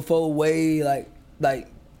 even before Wade, like,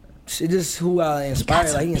 it's just who I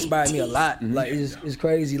inspired. Like, he inspired me a lot. Like, it's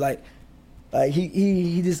crazy. Like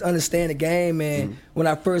he just understand the game, man. When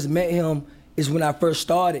I first met him, is when I first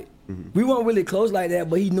started. We weren't really close like that,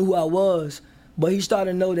 but he knew who I was. But he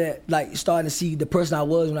started to know that, like, starting to see the person I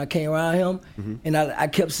was when I came around him, and I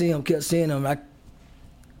kept seeing him,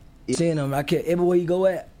 I kept everywhere he go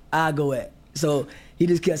at, I go at. So he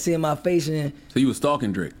just kept seeing my face, and So you was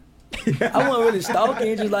stalking Drake. I wasn't really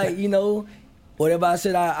stalking, just like, you know, whatever I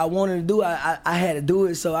said I wanted to do, I had to do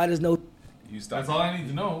it. So I just know. That's all I need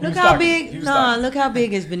to know. Look how big. No, look how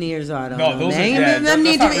big his veneers are. Though, No, those are- man. yeah, Them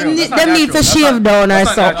need that's not real. That's not them need natural. to shift down or No,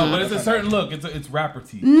 something. but it's a certain look. It's rapper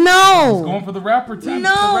teeth. No. He's going for the rapper teeth.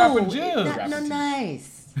 No, the rapper jib. no,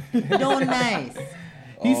 nice. No, nice.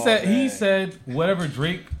 He said whatever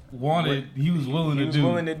Drake wanted, he was willing to do.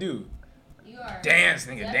 willing to do. Dance,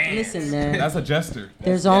 nigga, dance. Listen, man. That's a jester.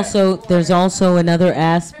 There's also another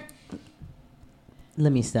aspect.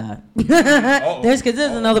 Let me stop. There's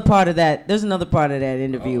another part of that. There's another part of that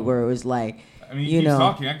interview where it was like, I mean, you keep know,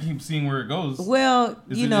 talking. I keep seeing where it goes. well,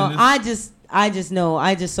 Is you it know, in this- I just know.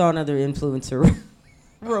 I just saw another influencer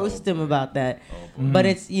roast him about that, but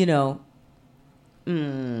it's, you know.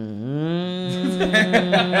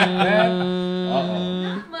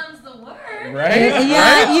 Mum's the word. Right?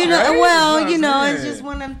 Yeah, Right? you know. Right? Well, That's you know, what I'm it's saying. just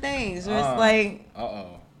one of them things where it's like,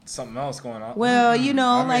 Something else going on. well, you know,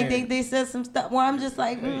 I like mean- they said some stuff where I'm just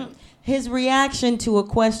like, his reaction to a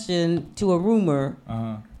question, to a rumor,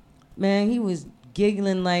 man, he was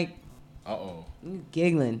giggling like,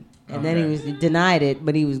 giggling, and then he was denied it,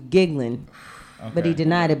 but he was giggling. But he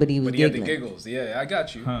denied it, but he was But he had the giggling. giggles. Yeah, I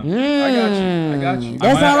got you. Huh. I got you.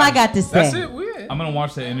 That's all I got to say. That's it. Weird. I'm gonna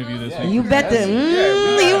watch that interview this week. You bet That's the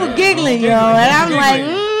it. you were giggling, yo, and I'm like,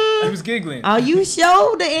 He was giggling. are you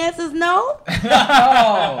sure the answer's no?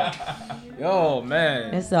 Yo, man.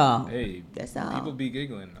 That's all. Hey, That's all. people be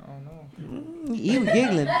giggling. I don't know. He was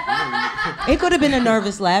giggling. It could have been a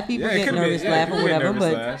nervous laugh. People Yeah, it get could've been- nervous yeah, it laugh or could've been whatever,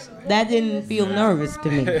 but nervous laughs. that didn't feel nervous to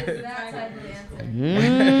me.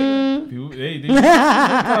 People, they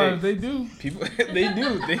do. People, they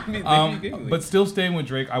do. They be giggling. But still staying with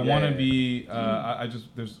Drake, I want to Yeah. be. I just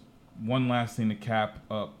there's one last thing to cap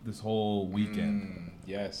up this whole weekend.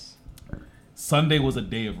 Yes. Sunday was a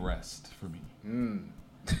day of rest for me.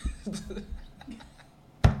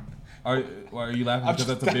 Are you laughing I'm because just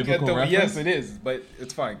that's a biblical reference? Yes, it is. But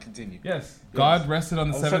it's fine. Continue. Yes. God rested on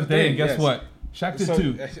the seventh day, and guess what? Shaq did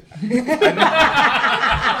too.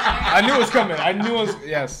 I knew it was coming. I knew it was.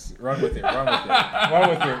 Yes. Run with it. Run with it. Run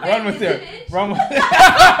with it. Run with it. Run with it.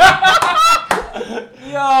 Yo,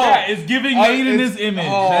 yeah, it's giving made in his image.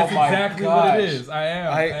 Oh That's my exactly gosh. what it is. I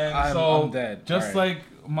am. I'm dead. Just All right. like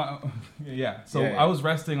my, yeah. So Yeah. I was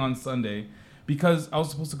resting on Sunday because I was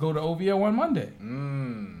supposed to go to OVO on Monday,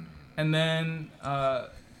 and then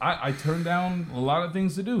I turned down a lot of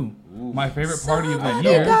things to do. My favorite party of the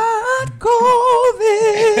year.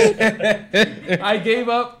 COVID. I gave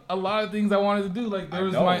up a lot of things I wanted to do. Like there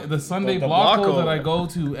was the Sunday The Blocko Blocko. that I go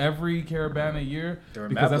to every Caravana year During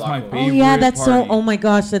because Mad that's my Blocko. favorite. Oh yeah, that's party. so. Oh my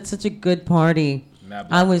gosh, that's such a good party. Mad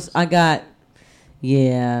I got.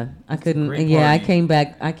 Yeah, I couldn't. great Yeah, I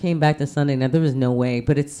party. came back to Sunday night. There was no way,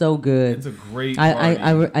 but it's so good. It's a great I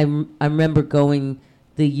party. I remember going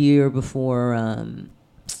the year before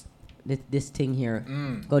this thing here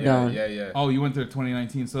go down. Yeah, yeah. Oh, you went there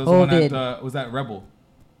 2019. So it was Oh, the one did. at was that Rebel?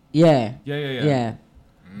 Yeah. Yeah.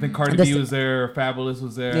 I think Cardi The B s- was there, Fabulous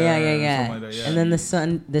was there. Yeah. something like that, yeah. And then the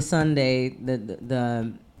Sunday,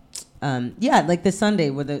 the like the Sunday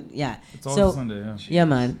with the It's always Sunday, yeah. Yeah,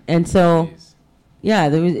 man. And so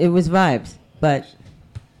it was vibes, but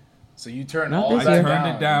So you turned Not all this that year. down.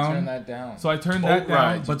 Turned it down. You turned that down. So I turned Boat that down,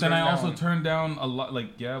 rides, you but then I turned also down. turned down a lot.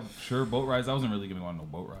 Like boat rides. I wasn't really giving on no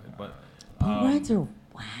boat ride, but boat rides are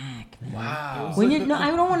whack, man. Wow. When you no,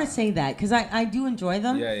 I don't want to say that because I do enjoy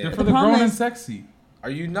them. Yeah, yeah. they're for The the problem grown and is- sexy. Are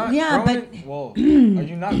you not Yeah, grown? but- Well, are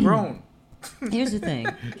you not grown? Here's the thing: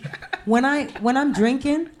 when I'm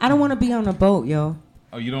drinking, I don't want to be on a boat, yo.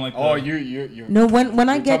 Oh, you don't like? Oh, the, you're. No, when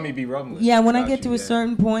I you get tell me be rumbless. yeah, when I Got get to you, a yeah.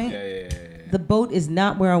 certain point, Yeah. the boat is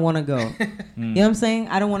not where I want to go. You know what I'm saying?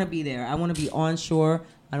 I don't want to be there. I want to be on shore.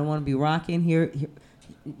 I don't want to be rocking here,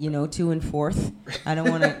 to and forth. I don't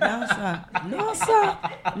want to. No, sir.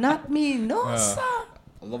 Not me. No, sir.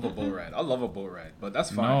 I love a boat ride. I love a boat ride, but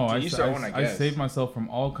that's fine. no, To I each their own, I I guess. saved myself from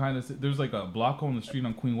all kind of. There's like a block on the street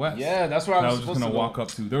on Queen West. Yeah, that's where I that was I was just supposed gonna to walk go. up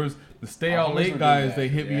to. There was the stay Our out homies late were guys. doing that. They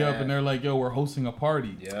hit me up Yeah. and they're like, "Yo, we're hosting a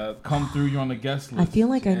party. Yeah. Come through. You're on the guest list." I feel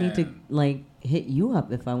like I need to Yeah. like hit you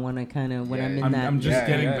up if I want to kind of when Yeah, I'm in I'm, that. I'm just Yeah,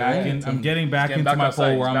 getting yeah, back yeah. in. I'm getting back Getting into back my outside.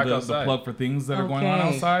 flow where He's I'm back the outside. plug for things that are going on Okay.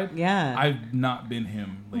 outside. Yeah. I've not been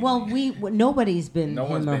him. Lately. Well, nobody's been No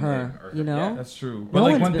one's him or been her. him or her. You know. Yeah, That's true. No But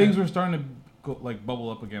like one's when been- things were starting to go, like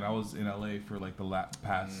bubble up again, I was in LA for like the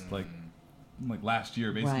past like like last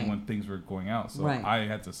year, basically Right. when things were going out. So Right. I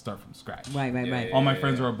had to start from scratch. Right. All my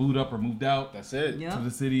friends are booed up or moved out. That's it. Yeah. To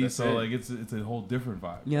the city. That's so it. like it's a whole different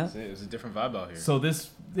vibe. Yeah. That's it. It's a different vibe out here. So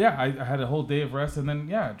I had a whole day of rest, and then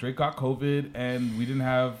Drake got COVID, and we didn't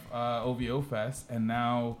have OVO Fest, and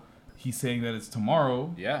now he's saying that it's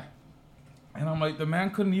tomorrow. Yeah. And I'm like, the man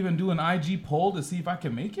couldn't even do an IG poll to see if I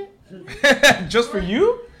can make it. Just for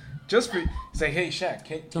you? Just for say, hey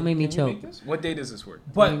Shaq, Don't make me you choke. make this? What day does this work?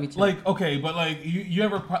 But like, okay, but like, you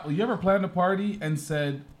ever planned a party and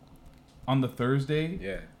said on the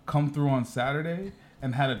Thursday, come through on Saturday,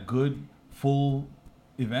 and had a good full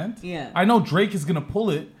event? Yeah. I know Drake is gonna pull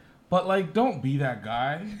it, but like, don't be that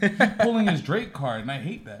guy. He's pulling his Drake card, and I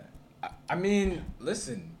hate that. I mean,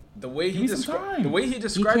 listen, the way Give he me some described time. the way he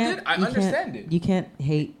described it, I understand it. You can't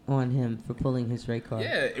hate on him for pulling his Drake card.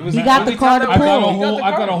 Yeah, it was He the got the only card time to that- pull.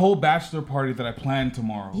 I got a whole bachelor party that I planned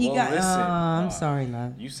tomorrow. He got. listen, I'm sorry,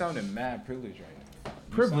 love. You sounding mad privileged right now.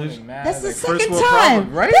 You Privileged? sounding mad That's the like second first world time.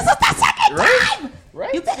 problem, right? This is the second Right? time.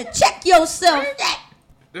 Right? You better check yourself.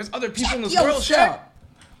 There's other people in this Check world, yourself. Shaq.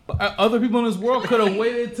 Other people in this world could have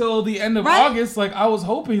waited till the end of Right? August. Like, I was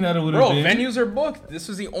hoping that it would have Bro, been. venues are booked. This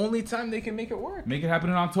was the only time they can make it work. Make it happen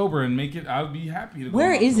in October and make it. I would be happy to go.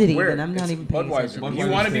 Where in is it October. even? I'm not It's even paying Budweiser. attention. You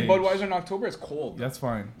want to be stage. Budweiser in October? It's cold. That's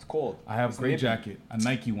fine. It's cold. I have It's a great nippy. jacket, a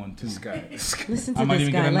Nike one too. This guy. Listen I to might this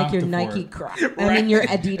even guy, get a like your Nocta for Nike it. Crocs. I mean your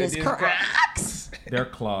Adidas Adidas Crocs. They're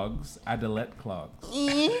clogs, Adalette clogs.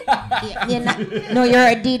 You're not, no, your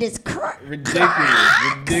Adidas Crocs.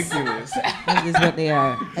 Ridiculous. That is what they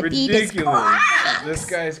are. Adidas Ridiculous. Crocs. This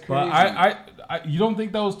guy's crazy. But I, you don't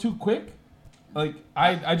think that was too quick? Like,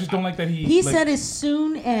 I just don't like that he. He like, said as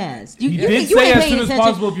soon as. He did say as soon as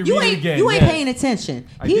possible if you read it ain't, again, You ain't yeah. paying attention.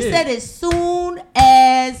 I He did. said as soon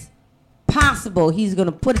as possible he's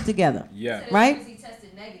gonna put it together. Yeah. Right?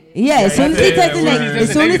 Yeah, as soon as he tested negative.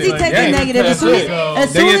 As soon as he tested negative. As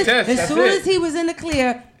soon as he was in the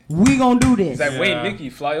clear, we gonna do this. It's like, wait, Nikki,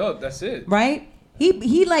 fly up. That's it. Right?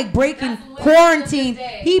 He like breaking quarantine.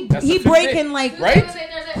 He That's the fifth breaking day. like Right?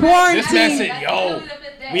 quarantine. This man said, yo,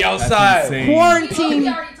 we outside.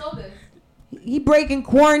 Quarantine. He breaking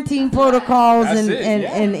quarantine protocols That's and, it, and,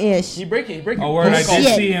 yeah. and ish. He breaking. Oh, word! I did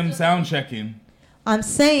Shit. see him sound checking. I'm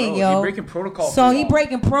saying, Bro, yo. he breaking protocol So for he y'all.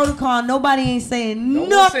 breaking protocol. Nobody ain't saying No one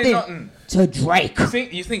nothing, say nothing. to Drake.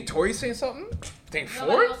 You think Tory's saying something? Think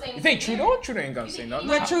Ford? You think Trudeau? Trudeau ain't gonna say nothing.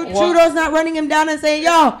 But Trudeau's not running him down and saying,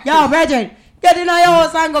 yo, Brethren, get in your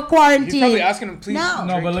house and go quarantine. He's probably asking him, please. No.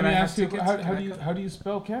 No, but let Can me I have ask you, tickets? how do you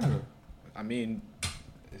spell Canada? I mean,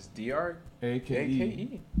 it's DR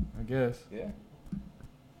AKE. I guess. Yeah.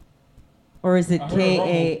 Or is it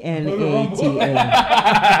Kanata?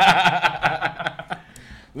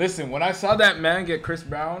 Listen, when I saw that man get Chris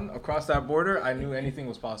Brown across that border, I knew anything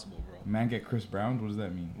was possible, bro. Man, get Chris Brown. What does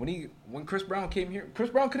that mean? When Chris Brown came here, Chris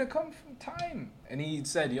Brown could have come from time, and he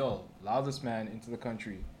said, "Yo, allow this man into the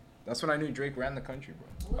country." That's when I knew Drake ran the country,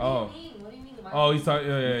 bro. What do you mean? Oh, he thought.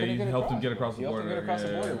 Yeah, Couldn't he get helped him across, get bro. across the He helped border. him get across the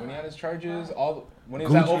Yeah, border yeah. when he had his charges. When he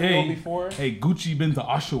was at OVO hey, before. Hey, Gucci been to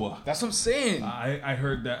Oshawa. That's what I'm saying. I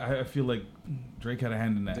heard that. I feel like Drake had a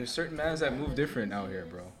hand in that. There's certain mans that move different out here,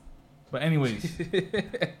 bro. But anyways,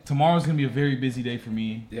 tomorrow's gonna be a very busy day for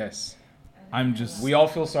me. Yes. I'm just. We all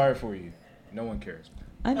feel sorry for you. No one cares.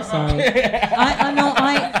 I'm sorry. I know.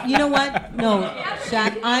 You know what? No,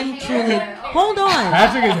 Shaq. I'm truly. Hold on.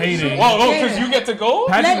 Patrick is hating. Whoa, no, because you get to go?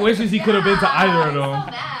 Patrick wishes he could have been to either of them.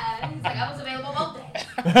 He's like, I was available both days.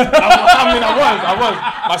 I was.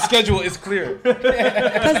 My schedule is clear.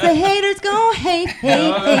 Because the haters gon' hate.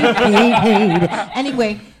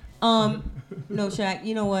 Anyway, no, Shaq.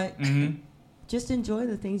 You know what? Mm-hmm. Just enjoy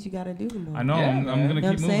the things you gotta do tomorrow. I know. Yeah, I'm man. gonna You know keep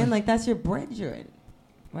what I'm saying? moving. Like that's your brethren,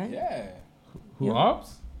 right? Yeah. Who Yeah.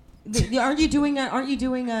 ops? Aren't you doing?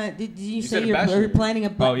 Did you say said a you're bachelor. planning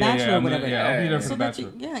a Oh yeah, bachelor yeah. or I'm whatever? gonna, yeah, I'll be there for So the that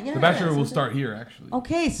bachelor. yeah. The bachelor so will that- start here actually.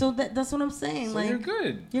 Okay, so that's what I'm saying. So like you're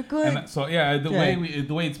good. You're good. And so yeah, the Okay.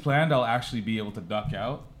 way it's planned, I'll actually be able to duck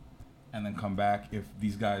out, and then come back if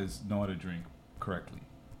these guys know how to drink correctly.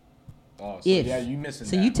 Oh, so If. yeah, you missing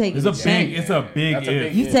So that. you taking It's a a big. chance. It's a big That's a if.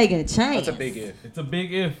 big You if. taking a chance. That's a big if. It's a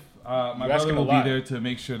big if. My You're brother asking a will be lot. there to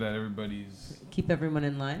make sure that everybody's. Keep everyone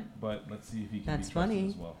in line. But let's see if he can That's be trusted funny.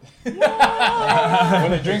 as well.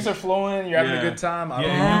 When the drinks are flowing, you're having a good time. I don't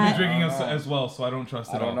know. Yeah, you'll be I drinking don't know. as well, so I don't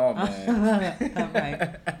trust I it don't all. know,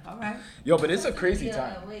 man. All right. Yo, but it's a crazy He's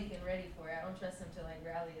time. awake and ready for it. I don't trust him to like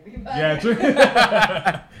rally everybody. Yeah, true.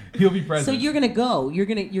 He'll be present. So you're gonna go. You're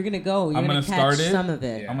gonna go. You're I'm gonna gonna catch start it. some of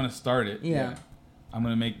it. I'm gonna start it. Yeah. I'm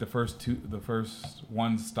gonna make the first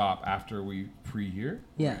one stop after we pre here.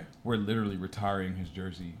 Yeah. We're literally retiring his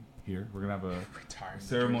jersey here. We're gonna have a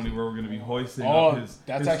ceremony where we're gonna be hoisting Oh, up his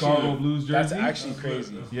that's Scarborough Blues jersey. That's actually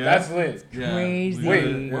crazy. Yeah. That's lit. Yeah. Crazy.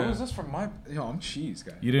 Wait, where was this from? Yo, I'm cheese,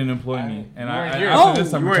 guy. You didn't employ me, and You weren't I here. after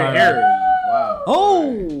this I'm you weren't retired. here. Wow.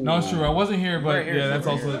 Oh. No, it's true. I wasn't here, You but weren't here. yeah, You that's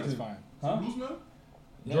weren't also here. That's fine. Huh? Bluesman?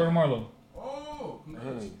 Yeah. Jordan Marlowe. Oh,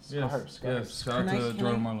 Hey, Yes, Scarves. shout out to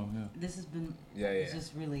Jordan Marlowe. Yeah. This has been Yeah.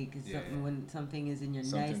 just really because Yeah. when something is in your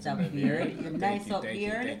Something's nice up in the here, beard. your Thank nice you, up thank you,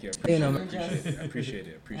 here. thank you. You know. Appreciate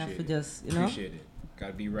it. Have to just, you know. Appreciate it.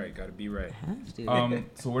 Gotta be right. Have to.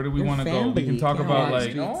 So where do we Your want to go? We family can talk can't about walk like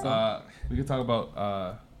streets, we can talk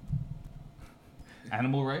about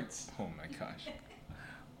animal rights, Oh my gosh.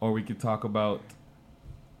 or we could talk about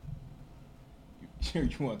You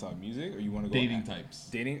want to talk music or you want to go dating types.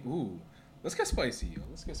 Dating? Ooh. Let's get spicy, yo.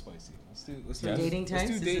 Let's get spicy. Let's do dating types?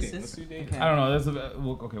 Let's Is do this dating. this? Let's do dating. Okay. I don't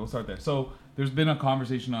know. We'll start there. So there's been a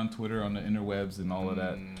conversation on Twitter, on the interwebs, and all of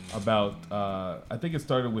that about. I think it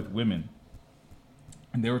started with women,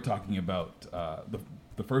 and they were talking about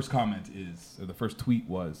the first comment is, or the first tweet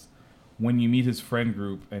was, when you meet his friend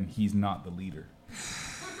group and he's not the leader.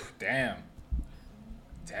 Damn.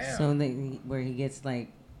 So where he gets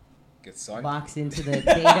like Get sucked. boxed into the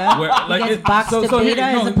beta. Where, like, he gets it- boxed so- to so here-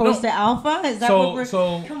 beta no, as opposed no. to alpha. Is that So- what we're?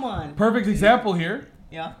 so- Come on. Perfect example here.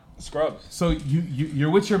 Yeah. Scrubs. So you're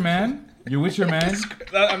with your man. You're with your man.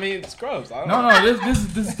 I mean, Scrubs. I don't No, know.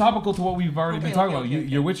 this is topical to what we've already been talking about.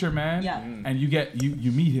 You're with your man, Yeah. and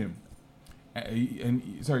you meet him, and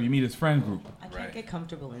sorry, you meet his friend group. I can't get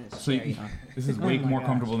comfortable in this So chair. this is Oh way my more gosh.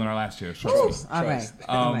 comfortable than our last chair. Trust me. All right.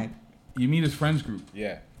 All right. You meet his friends group.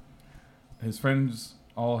 Yeah. His friends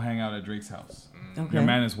all hang out at Drake's house. Okay. Your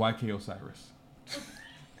man is YK Osiris.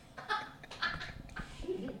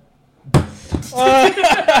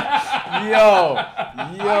 Yo.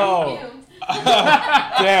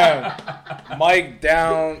 Damn. Mic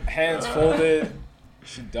down, hands folded.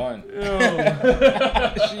 She done.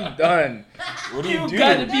 She done. What do you do?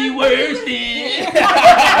 Gotta be worth it.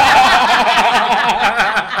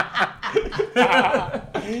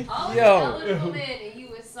 All Yo. eligible men and you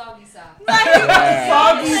with soggy socks.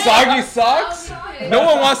 Soggy socks? No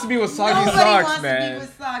one wants to be with soggy Nobody socks, wants man. to be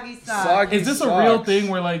with soggy socks. Soggy Is this a real socks. thing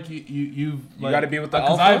where like you've like, gotta be with the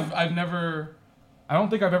 'cause alpha? I've never. I don't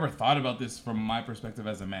think I've ever thought about this from my perspective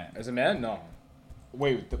as a man. As a man, no.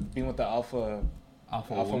 Wait, being with the alpha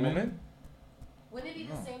woman? Wouldn't it be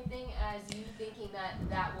the same thing as you thinking that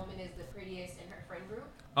that woman is the prettiest in her friend group?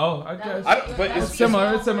 Oh, I guess. but It's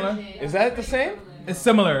similar. It's similar. Is that the same? It's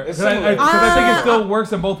similar. It's 'Cause I similar. think it still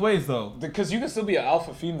works in both ways, though. Because you can still be an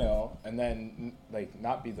alpha female and then like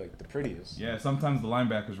not be like the prettiest. Yeah, sometimes the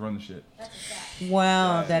linebackers run the shit. That's a fact.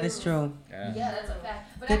 Wow, that is true. Yeah, that's a fact.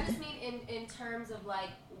 But I just mean in terms of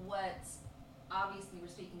like what, obviously we're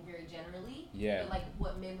speaking very generally. Yeah. But like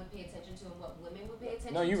what men would pay attention to and what women would pay attention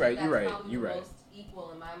to. No, you're right, That's you're right, probably you're the right. most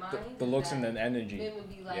equal in my mind. The is looks and that the energy. Men would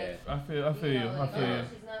be like, Yeah. I feel you. I feel oh, you.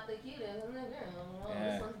 she's not the cutest. I'm like, girl,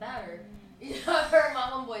 Yeah. this one's better. You know, I've heard my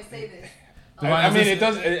homeboy say this. I mean, it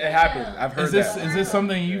does. It happens. I've heard that. Is this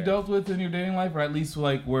something you've dealt with in your dating life, or at least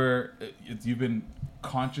like where you've been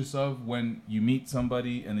conscious of when you meet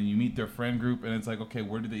somebody and then you meet their friend group and it's like, okay,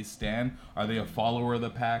 where do they stand? Are they a follower of the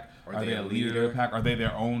pack? Are they a leader of the pack? Are they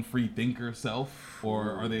their own free thinker self, or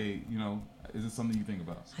are they, is it something you think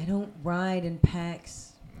about? I don't ride in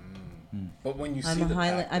packs. But when you see I'm a the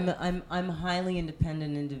highly, pack, I'm a highly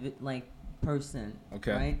independent person.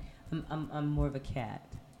 Okay. Right. I'm more of a cat,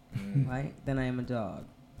 right, than I am a dog.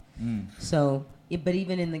 Mm. So, but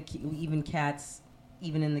even in the cats,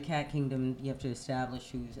 even in the cat kingdom, you have to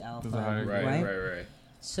establish who's alpha, right.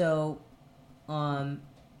 So,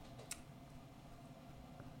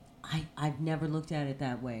 I've never looked at it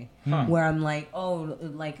that way, where I'm like, oh,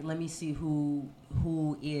 like let me see who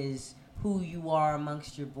you are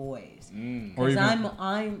amongst your boys, because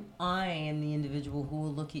I am the individual who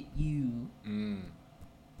will look at you.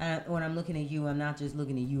 And when I'm looking at you, I'm not just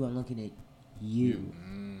looking at you, I'm looking at you.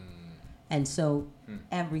 And so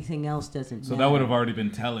everything else doesn't So matter. that would have already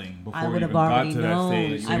been telling before I you would even have already got to known. that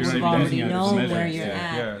stage. So I you're would not have even already looking at known this where measure. you're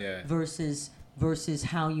at Yeah. versus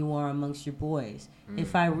how you are amongst your boys.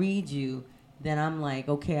 If I read you, then I'm like,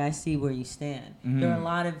 okay, I see where you stand. There are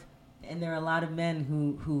a lot of men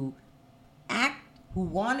who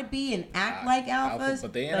want to be and act like alphas,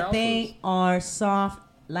 but they ain't but they alphas. are soft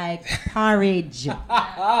like porridge.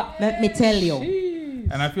 Let me tell you.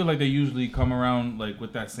 And I feel like they usually come around like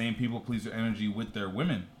with that same people pleaser energy with their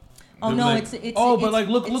women. Oh They're no, like, it's but like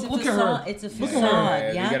look it's a at her. facade. It's a Look facade. at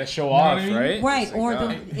her. Yeah, You gotta show You know what off, I mean? right? right. It's Or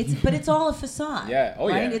like, but it's all a facade. Yeah. Oh,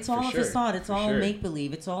 right? yeah, It's all for a sure. facade. It's For all sure. make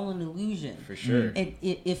believe. It's all an illusion. For sure.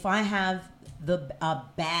 If I have a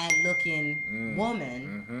bad looking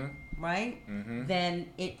woman, right? Then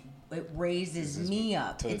it raises me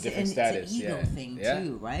up. To It's a different status. It's an ego thing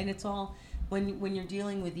too, right? It's all when you're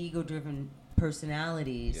dealing with ego-driven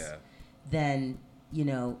personalities, then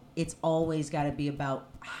it's always got to be about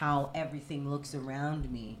how everything looks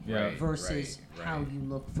around me versus how you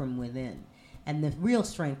look from within, and the real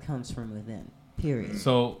strength comes from within. Period.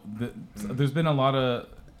 So there's been a lot of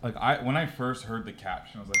when I first heard the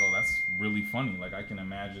caption, I was like, oh, that's really funny. Like I can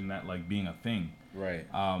imagine that like being a thing. Right.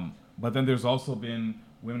 But then there's also been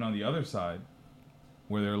women on the other side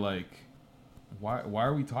where they're like, why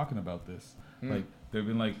are we talking about this? Like they've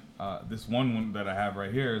been like this one that I have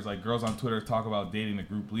right here is like girls on Twitter talk about dating a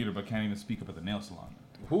group leader but can't even speak up at the nail salon.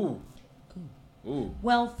 Ooh.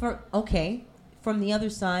 Well, from the other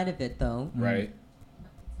side of it though, right?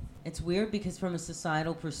 It's weird because from a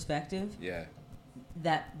societal perspective,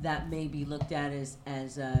 that may be looked at as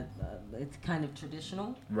it's kind of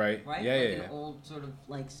traditional, right? Like an old sort of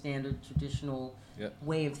like standard traditional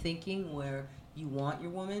way of thinking where you want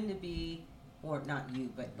your woman to be, or not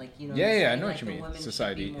you, but like I know what you mean.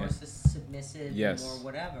 Society, should be more submissive, or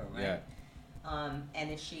whatever, right?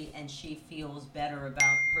 And if she feels better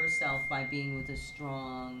about herself by being with a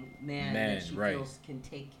strong man that she feels can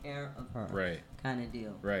take care of her, kind of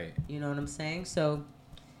deal, right? You know what I'm saying? So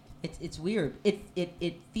it's weird.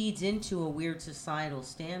 It feeds into a weird societal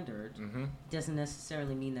standard. Doesn't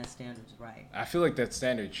necessarily mean that standard's right. I feel like that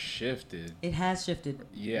standard shifted. It has shifted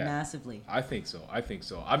massively. I think so.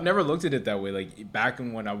 I've never looked at it that way. Like back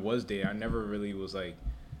when I was dating, I never really was like.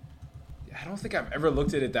 I don't think I've ever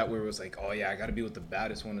looked at it that way. Where it was like, oh yeah, I got to be with the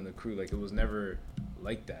baddest one in the crew. Like it was never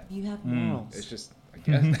like that. You have morals. It's just, I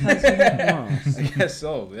guess. Because you have morals. I guess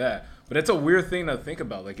so. Yeah, but it's a weird thing to think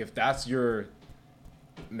about. Like if that's your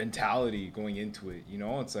mentality going into it,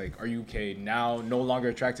 it's like, are you now no longer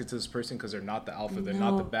attracted to this person because they're not the alpha, they're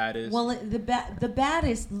not the baddest? Well, the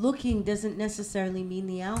baddest looking doesn't necessarily mean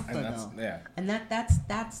the alpha, though. Yeah. And that's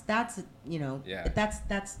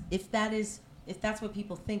if that's what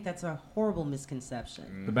people think, that's a horrible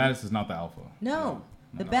misconception. The baddest is not the alpha. No.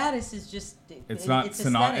 The baddest is just it's not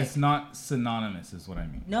synonymous is what I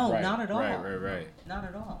mean. No, not at all. Right. Not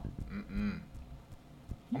at all.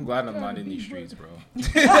 I'm glad I'm not in these streets, bro. I'm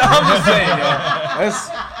just saying,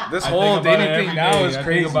 yo. This whole dating thing now is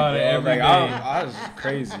crazy. About it every day. I was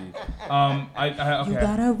crazy. Okay. You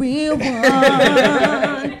got a real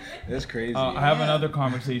one. That's crazy. I have another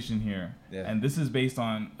conversation here, and this is based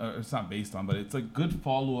on, it's not based on, but it's a good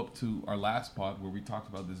follow-up to our last pod where we talked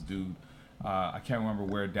about this dude. I can't remember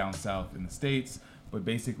where down south in the States, but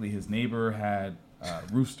basically his neighbor had a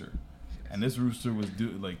rooster, and this rooster was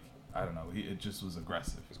I don't know. It just was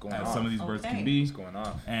aggressive, as some of these birds can be. What's going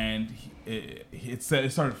on? And it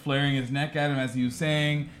started flaring his neck at him as he was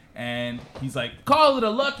saying, and he's like, "Call it a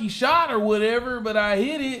lucky shot or whatever," but I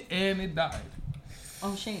hit it and it died.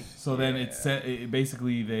 Oh, shame. So then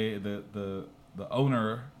basically the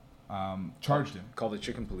owner charged him. Called the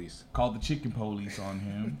chicken police. Called the chicken police on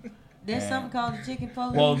him. There's something called the chicken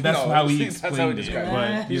police. Well, that's how he explained it.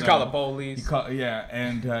 But he's called the police.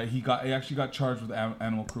 And he actually got charged with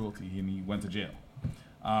animal cruelty, and he went to jail.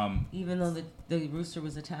 Even though the rooster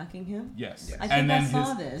was attacking him? Yes. I think I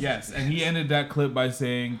saw this. Yes, and he ended that clip by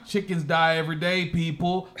saying, "Chickens die every day,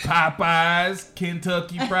 people. Popeyes,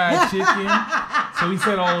 Kentucky Fried Chicken." So he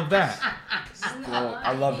said all of that.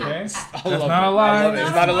 I love it. Okay? That's not a lie.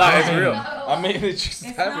 It's not a lie. It's real. I mean, it's just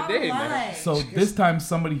every day, man. So this time,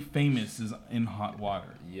 somebody famous is in hot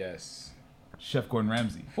water. Yes. Chef Gordon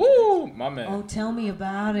Ramsay. Woo, my man. Oh, tell me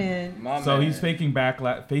about it. He's facing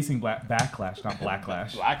backlash, not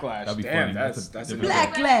blacklash. Blacklash. That'd be Damn, funny. that's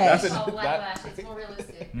blacklash. Blacklash. It's more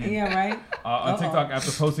realistic. Yeah, right. On TikTok,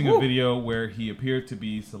 after posting a video where he appeared to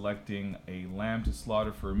be selecting a lamb to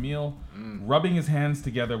slaughter for a meal, rubbing his hands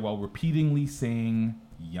together while repeatedly saying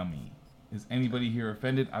 "yummy." Is anybody here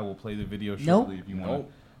offended? I will play the video shortly if you want.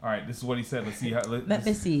 Nope. All right, this is what he said. Let's see how. Let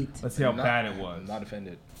me see it. Let's see how bad it was. I'm not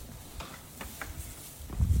offended.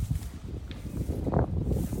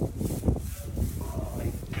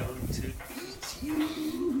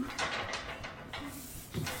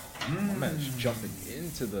 My man's jumping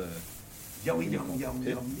into the yummy, yum, yum,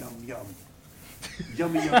 yum, yum, yum.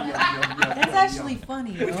 Yummy, yum, yum, yum, yum. That's actually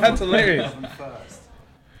funny, though. That's hilarious.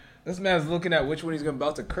 This man's looking at which one he's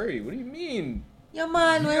about to curry. What do you mean? Yo,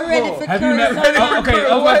 man, we're ready for Have curry. you never?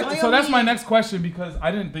 Okay, so that's mean? my next question because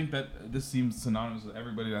I didn't think that this seems synonymous with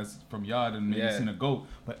everybody that's from Yard and maybe seen a goat.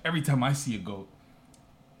 But every time I see a goat,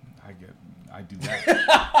 I do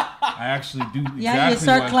that. I actually do. Yeah, exactly you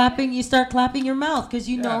start what- clapping. You start clapping your mouth because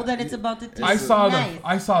you know that it's about to taste I saw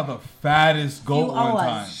nice. the fattest goat Few one time.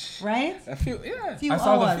 hours, right? I feel Few I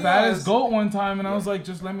saw hours. the fattest goat one time, and I was like,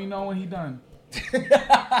 just let me know when he done.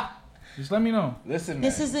 Just let me know. Listen,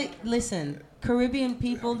 This is listen, Caribbean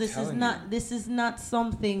people. This is not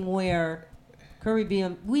something where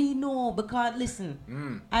Caribbean we know because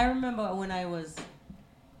listen. I remember when I was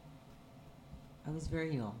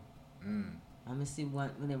very young. I'm gonna see when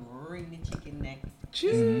they wring the chicken neck.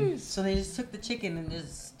 Jeez. So they just took the chicken and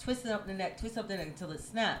just twisted up the neck until it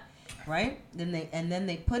snapped, right? Then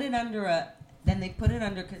they put it under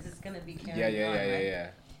because it's gonna be carried on, right? Yeah.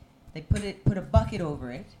 They put a bucket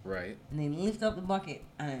over it, Right. and they lift up the bucket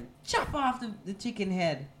and chop off the chicken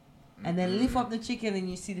head, and then lift up the chicken and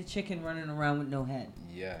you see the chicken running around with no head.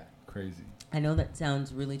 Yeah. Crazy. I know that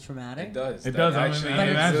sounds really traumatic. It does. It does. I'm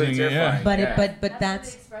imagining it. Yeah. But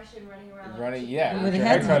that's the expression running around. with his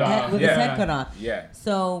head cut off. Yeah.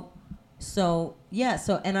 So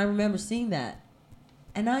and I remember seeing that,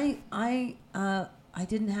 and I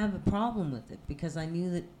didn't have a problem with it because I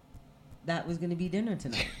knew that was going to be dinner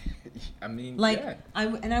tonight. I mean,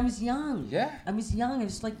 I was young. Yeah. I was young. I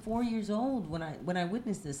was like 4 years old when I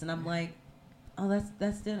witnessed this, and I'm like, oh,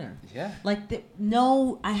 that's dinner. Yeah. Like I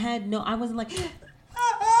wasn't like.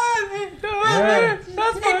 That's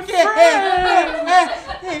my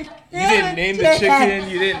friend. You didn't name the chicken.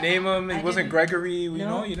 You didn't name him. It wasn't Gregory. You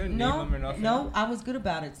didn't name him or nothing. No, I was good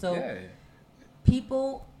about it. So yeah.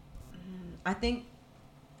 People, I think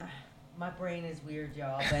my brain is weird,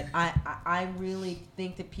 y'all, but I really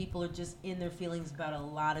think that people are just in their feelings about a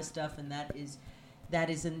lot of stuff, and that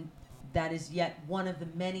is yet one of the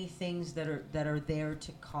many things that are there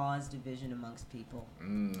to cause division amongst people.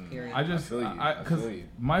 Period. I just, feel you. because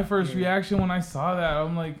my first reaction when I saw that,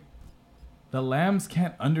 I'm like, the lambs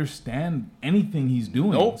can't understand anything he's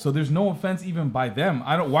doing. Nope. So there's no offense even by them.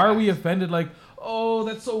 Why are we offended? Like, oh,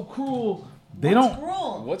 that's so cruel. They don't.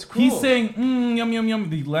 Cruel? What's cruel? He's saying, yum yum yum.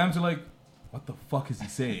 The lambs are like, what the fuck is he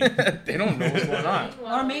saying? They don't know what's going on.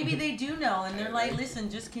 Or maybe they do know, and they're like, "Listen,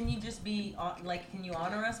 can you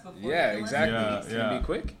honor us before?" Yeah, you exactly. Yeah, Can you be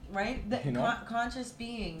quick? Right? Conscious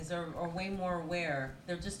beings are way more aware.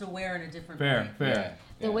 They're just aware in a different way. Fair.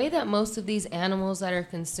 The way that most of these animals that are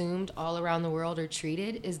consumed all around the world are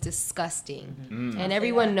treated is disgusting. And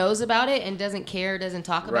everyone knows about it and doesn't care, doesn't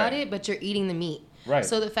talk about it, but you're eating the meat. Right.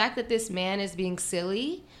 So the fact that this man is being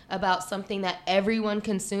silly about something that everyone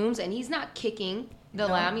consumes, and he's not kicking the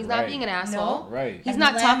lamb, he's not being an asshole. Right. He's And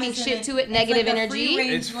not the lamb talking is shit to it, negative energy.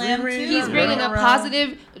 It's free range. He's bringing a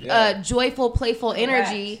positive, joyful, playful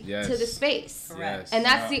energy Yes. to the space. Yes. And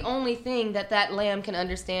that's the only thing that lamb can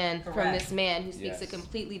understand from Correct. this man who speaks Yes. a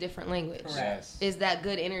completely different language. Yes. Is that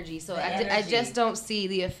good energy. So The I energy. just don't see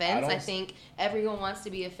the offense. I I don't- think everyone wants to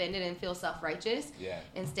be offended and feel self-righteous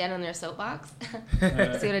and stand on their soapbox. See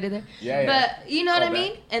what I did there? Yeah. But you know what I Call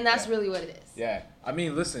mean? back. And that's Yeah. really what it is. Yeah. I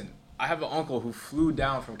mean, listen, I have an uncle who flew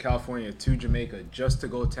down from California to Jamaica just to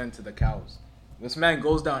go tend to the cows. This man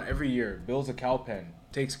goes down every year, builds a cow pen,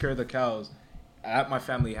 takes care of the cows that my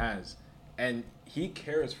family has. And he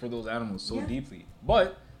cares for those animals so deeply.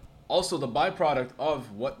 But also the byproduct of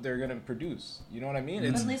what they're going to produce. You know what I mean?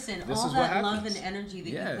 But listen, this all is what that love happens. and energy that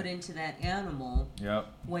Yeah. you put into that animal, Yep.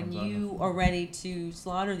 when Comes out you are ready to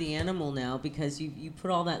slaughter the animal now, because you put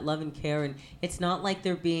all that love and care, and it's not like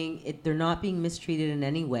they're not being mistreated in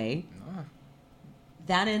any way. No.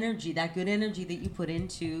 That energy, that good energy that you put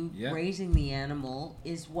into raising the animal,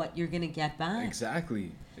 is what you're gonna get back.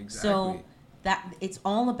 Exactly. So that it's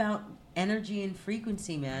all about energy and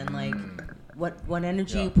frequency, man. Like what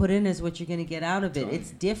energy you put in is what you're gonna get out of it.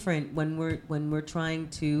 It's different when we're trying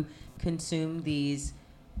to consume these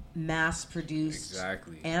mass-produced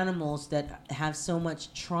animals that have so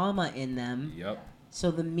much trauma in them. Yep. So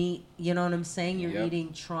the meat, you know what I'm saying? You're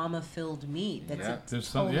eating trauma-filled meat. That's a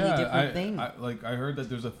totally different thing. I heard that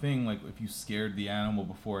there's a thing, like, if you scared the animal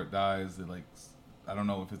before it dies, it, like, I don't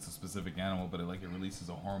know if it's a specific animal, but it releases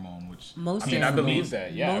a hormone, which... I believe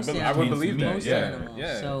that. Yeah, I would believe that. Most Yeah. animals.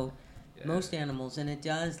 Yeah. So most animals, and it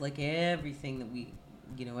does, like everything that we...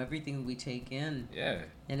 everything we take in. Yeah.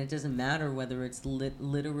 And it doesn't matter whether it's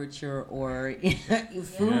literature or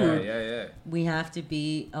food. Yeah. We have to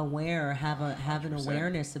be aware, have an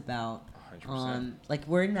awareness about. 100%. Like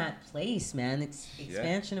we're in that place, man. It's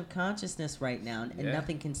expansion of consciousness right now, and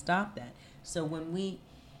nothing can stop that. So when we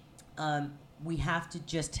have to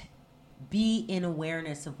just be in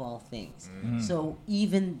awareness of all things. So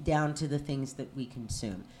even down to the things that we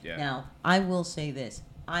consume. Yeah. Now, I will say this.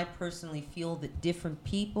 I personally feel that different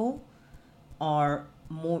people are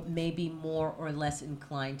maybe more or less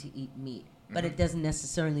inclined to eat meat. But it doesn't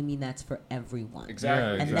necessarily mean that's for everyone.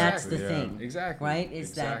 Exactly. And that's the thing. Exactly. Right?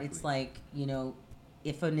 Is that it's like, you know,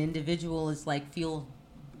 if an individual is like feel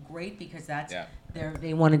great because that's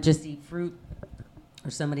they want to just eat fruit, or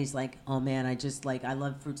somebody's like, oh man, I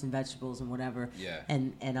love fruits and vegetables and whatever. Yeah.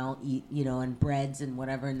 And I'll eat, you know, and breads and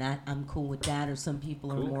whatever, and that I'm cool with that. Or some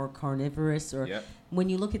people are more carnivorous. Or when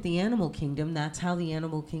you look at the animal kingdom, that's how the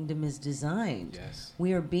animal kingdom is designed. Yes.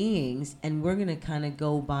 We are beings, and we're gonna kind of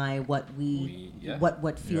go by what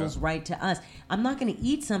what feels right to us. I'm not gonna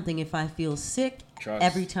eat something if I feel sick. Trust.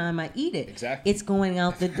 Every time I eat it. Exactly. It's going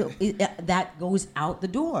out the door. That goes out the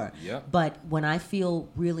door. Yep. But when I feel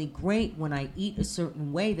really great, when I eat a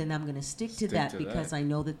certain way, then I'm going to stick to that because I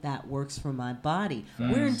know that works for my body.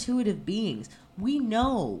 Facts. We're intuitive beings. We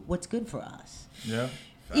know what's good for us. Yeah.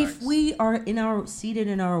 Facts. If we are seated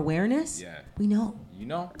in our awareness, we know. You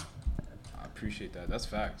know? I appreciate that. That's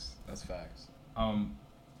facts. That's facts.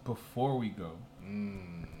 Before we go,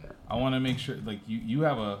 I want to make sure, like, you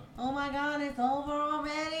have a... Oh my God, it's over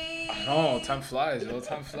already. Oh, time flies, yo.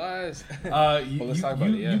 Time flies. Let's talk about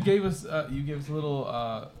it, You gave us a little,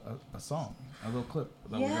 a song, a little clip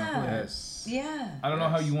that we're going to play. Yes. Yeah. I don't know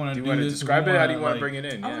how you want to do you want to this. describe it? How do you want to bring it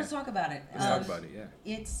in? I want to talk about it. Let's talk about it,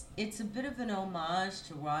 It's a bit of an homage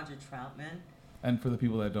to Roger Troutman. And for the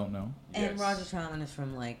people that don't know. And Roger Troutman is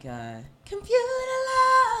from, like, Computer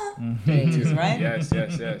Love days, right? Yes.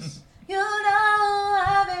 You know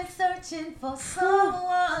I've been searching for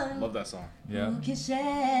someone Love that song. who can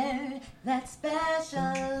share that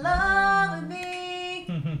special love with me.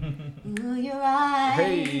 Ooh, your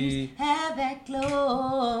eyes have that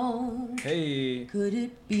glow. Could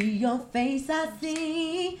it be your face I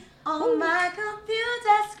see on my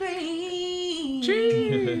computer screen?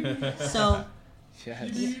 So,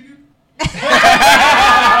 yes.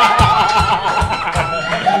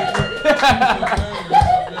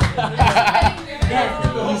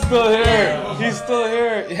 He's still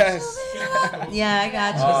here. Yes. Yeah, I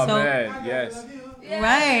got you. Oh, so, man. Yes.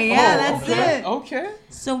 Right. Yeah, that's it. Okay.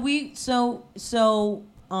 So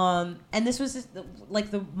and this was just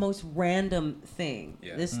like the most random thing.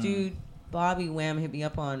 Yeah. This dude, Bobby Wham, hit me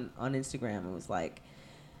up on Instagram and was like,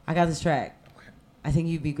 I got this track. I think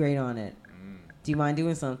you'd be great on it. Do you mind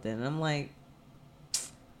doing something? And I'm like,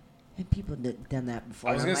 and people done that before.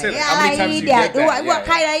 I was going to to say, how many times you get that? What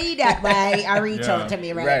kind of eat that? I reach out to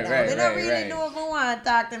me right now. They don't really right. know if I want to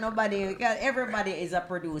talk to nobody because everybody is a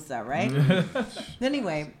producer, right?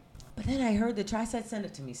 Anyway, but then I heard the Tri-Set send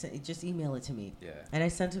it to me. Just email it to me. Yeah. And I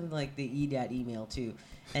sent him like the EDAT email too.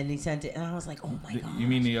 And he sent it, and I was like, "Oh my God!" You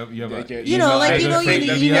mean you have a you know, like you know the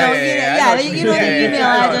email, you know the email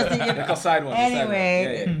address.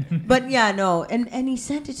 Anyway, but no, and he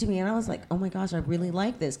sent it to me, and I was like, "Oh my gosh, I really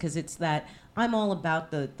like this because it's that I'm all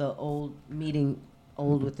about the old meeting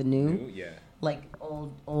old with the new, like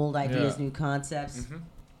old ideas, new concepts,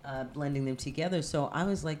 blending them together." So I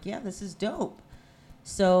was like, "Yeah, this is dope."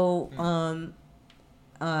 So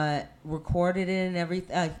recorded it and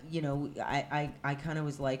everything. I kind of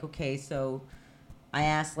was like, okay, so I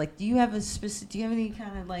asked, like, do you have any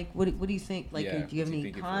kind of like, what do you think? Like, do you have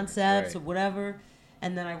any concepts or whatever?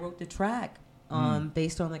 And then I wrote the track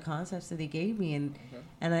based on the concepts that they gave me, and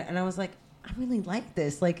I was like, I really like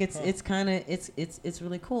this. Like, it's kind of it's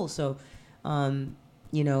really cool. So, I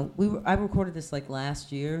recorded this like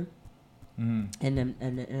last year. And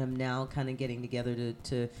I'm now kind of getting together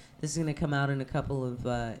to this is going to come out in a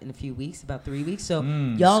few weeks, about 3 weeks. So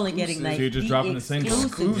y'all are getting like so you're just dropping the single.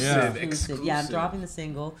 Exclusive. Yeah, I'm dropping the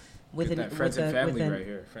single with friends and family right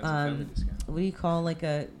here. Friends and family discount. What do you call like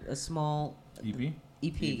a small EP?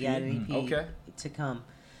 Yeah, an EP. Okay. To come.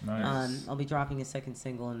 Nice. I'll be dropping a second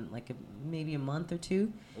single in like maybe a month or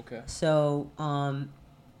two. Okay. So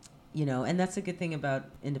and that's a good thing about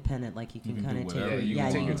independent. Like you can kind of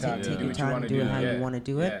take your time and do it how you want to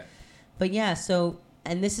do it. But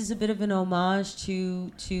and this is a bit of an homage to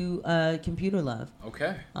Computer Love.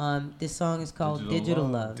 Okay. This song is called Digital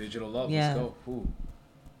Love. Digital Love. Yeah. Let's go. Ooh.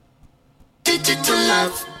 Digital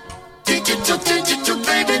love, digital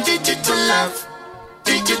baby, digital love,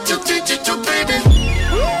 digital baby.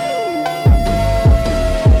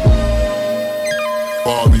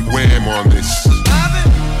 Bobby Wham on this.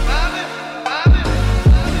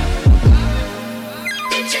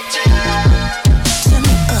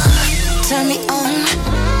 Turn me on,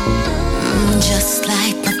 just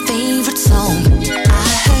like my favorite song.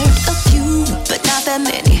 I heard a few, but not that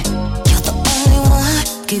many. You're the only one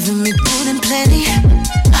giving me good and plenty.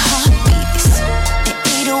 Heartbeats and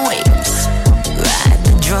 808s, ride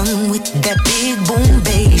the drum with that big boom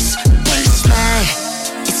bass. Baseline,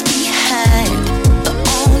 it's behind the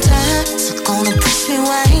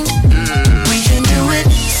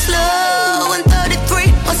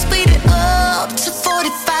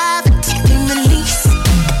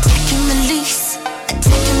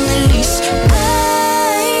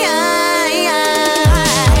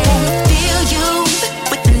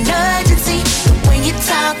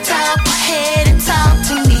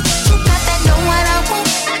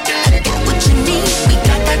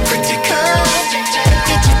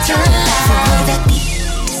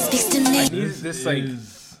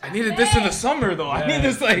is. I needed this in the summer though. I need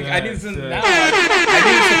this I need this in now. I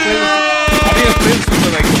need to play this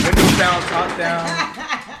with like windows down, top down.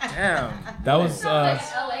 Damn. That was.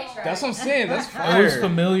 That's what I'm saying. That's fire. It was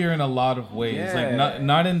familiar in a lot of ways. Yeah. Like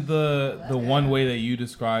not in the one way that you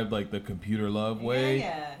described, like the computer love way.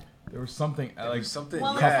 Yeah. There was something like something.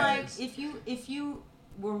 Well, it's like if you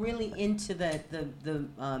were really into the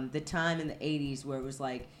time in the 80s where it was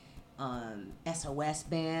like SOS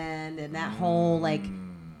band and that whole like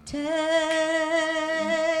tell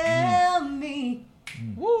me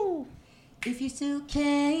woo if you still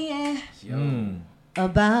care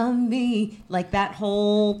about me, like that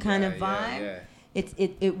whole kind of vibe.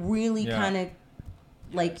 It really kind of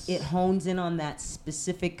like it hones in on that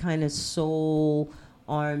specific kind of soul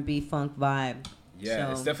R&B funk vibe. Yeah,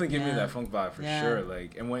 so, it's definitely giving me that funk vibe for sure.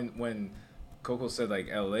 Like, and when Coco said like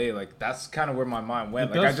LA, like that's kind of where my mind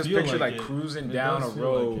went. Like I just pictured like cruising down a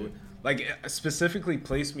road, like it specifically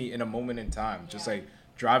placed me in a moment in time, just like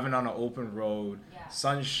driving on an open road,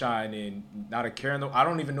 sun shining, not a care in the. I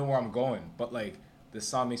don't even know where I'm going, but like this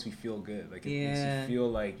song makes me feel good. Like it makes you feel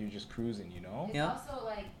like you're just cruising, you know? It's also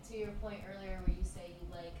like to your point earlier where you say you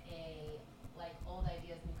like old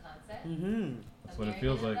ideas, new concept. Mm-hmm. That's what it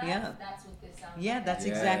feels like. Yeah. That's what this sounds like. Yeah, that's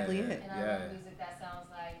exactly it. And I love music that sounds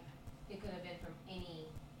like it could have been from any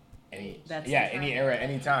any era,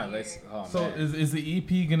 any time. So is the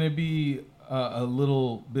EP gonna be a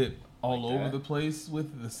little bit all over the place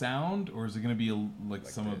with the sound, or is it gonna be like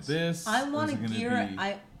some of this? I want to gear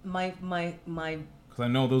my because I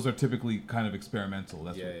know those are typically kind of experimental.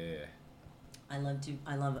 That's I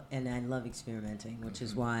love experimenting, which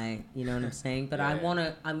is why, you know what I'm saying. But I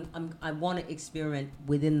wanna experiment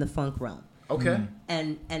within the funk realm. Okay.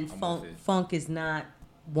 And funk is not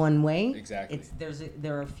one way. Exactly.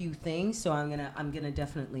 There are a few things, so I'm gonna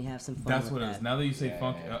definitely have some fun. That's with what it is. Now that you say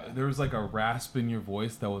funk, there was like a rasp in your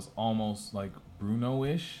voice that was almost like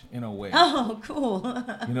Bruno-ish in a way. Oh, cool.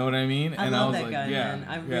 You know what I mean? I and love I was that like, guy, man.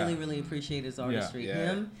 I really appreciate his artistry.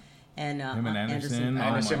 Him and Anderson.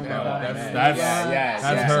 Anderson Oh my Paak. God.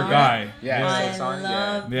 That's her guy. Yeah, I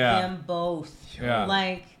love them both. Yeah.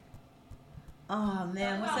 Like, oh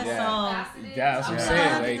man, what's that song? Yeah, that's what I'm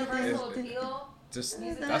saying. Like, just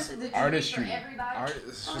that's artistry.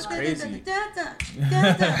 It's just crazy.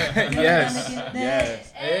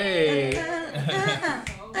 Yes. Hey.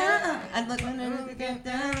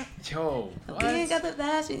 Yo. You ain't got the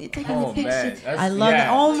fashion. You're taking Oh, the man. picture. I love it.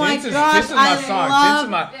 Oh my gosh, This is my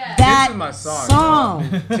song. that This is my song.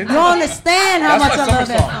 You don't understand how much I love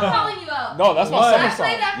that song. I'm calling you out. No, that's my summer I song.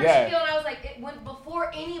 played that for Yeah. Shaquille and I was like,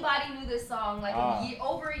 before anybody knew this song, like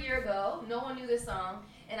over a year ago, no one knew this song.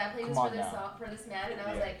 And I played this for this man, and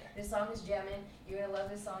I was like, this song is jamming. You're gonna love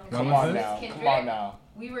this song. Come on now. Come on now.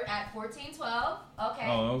 We were at 1412. Okay.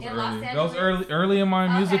 Oh, in that Los was Angeles. early. That was early in my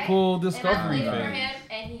musical discovery and I played it for phase. him,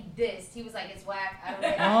 and he dissed. He was like, "It's whack." I don't know.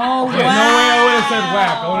 Oh, Yeah, no way I would have said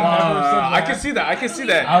whack. I would have never said whack. I can see that. I can see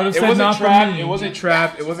that. I would have said not for trap. me. It wasn't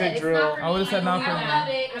trap. It wasn't drill. I would have said not for I me. love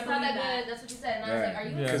it. It's not that good. That's what you said. And I was like, "Are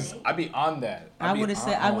you listening?" I be on that. I would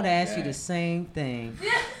have asked you the same thing.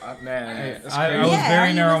 Man, that's I crazy. was very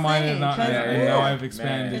you narrow-minded, were saying, and now I've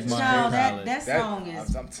expanded my palette. that song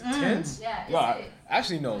is I'm tense. Yeah, No,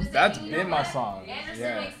 actually, no. That's been my song.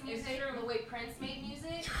 Anderson makes music the way Prince made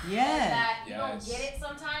music. Yeah. That you don't get it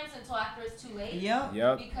sometimes until after it's too late. Yep.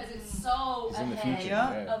 Because it's so It's in the ahead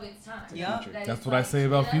future. of its time. Yep. That's what I say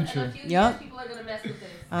about Future. Yep. People are gonna mess with this.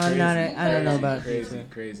 I don't know about crazy.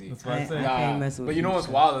 That's what I say. I can't mess with But you know what's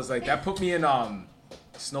Future. wild is like that put me in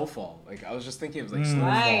Snowfall. Like I was just thinking it was like Snowfall.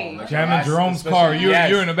 Right. Like, Jamming Jerome's car.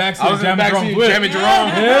 You're in the backseat. I was in the backseat jamming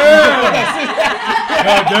Jerome.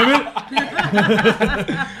 God damn it!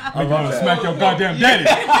 I'm gonna smack your goddamn daddy.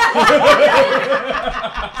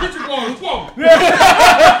 Put your balls,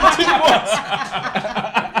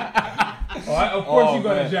 Of course you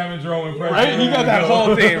got a Jamming Jerome impression. Right? He got that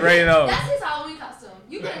whole thing right now. That's his Halloween costume.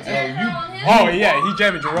 You could have jammed her on him. Oh yeah, he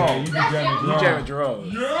jamming Jerome. You be jamming He jamming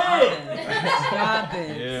Jerome. Stop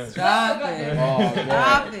it. Yeah. Stop it.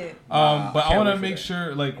 Stop it. But I want to make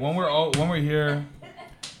sure, like, when we're here,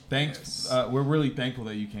 thanks. We're really thankful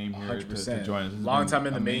that you came here to join us. Long time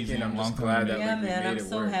in the making. I'm just glad that we man, made I'm it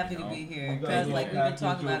so work, happy you know? to be here. Because like we've been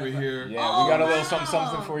talking about it. here. Yeah, we got a little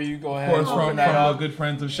something for you. Go ahead. Of course, open from that the up. good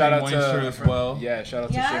friends of Shout Shea out to Moisture as well. Yeah, shout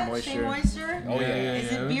out to Shea Shea Moisture. Moisture? Oh yeah.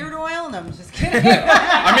 Is it beard oil? No, I'm just kidding.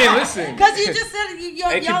 I mean, listen. Because you just said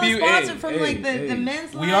y'all It could are be- sponsored from hey, like the hey.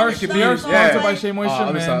 men's line. We are and stuff, sponsored so by like- Shea Moisture,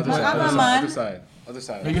 Other man. side. Other Other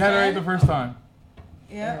side. You had it right the first time.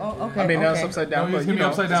 Yeah. Oh, okay. I mean, now okay. it's upside down. No, But it's gonna be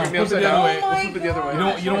upside down. Flip it the other way. Flip it the other way.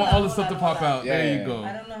 You don't want all the stuff to pop out. Yeah, there yeah, you go.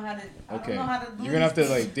 I don't know how to. Okay. I don't know how to do You're gonna have to this.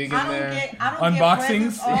 like dig in there. I don't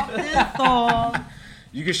Unboxings? Get off this song.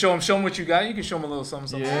 You can show them what you got. You can show them a little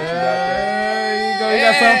something. Yeah, What you got there. there you go. You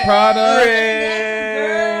got some product.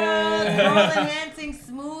 Girl enhancing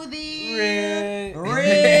smoothie.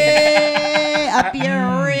 Red. Up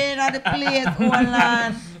here, red on the plate. Hold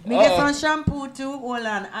on. Me get some shampoo too. Hold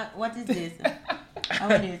on. What is this? How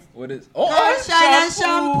it is? What is? Girl shine and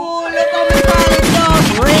shampoo. Look how we call it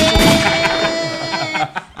now.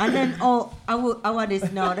 Red. And then I want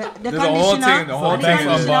this now. The There's conditioner. a whole thing. The whole the thing.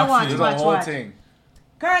 conditioner. Watch. There's a whole thing.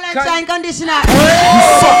 Curl and shine conditioner.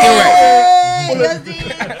 Fucking right. You see?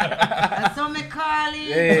 That's so me call it.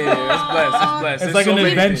 Yeah, it's blessed. It's like an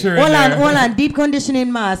adventure. Hold on. Deep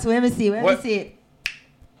conditioning mask. Let me see.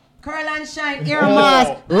 Curl and shine ear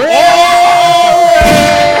mask.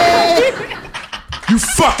 You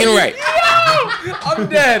fucking right. I'm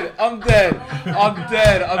dead.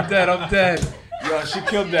 Yo, she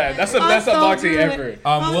killed that. That's the best unboxing ever.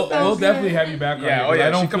 We'll definitely have you back. Yeah, on here, yeah, I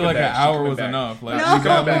don't she feel coming like back. an hour was enough. Like No. we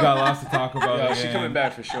got lots to talk about. Yeah, she and, coming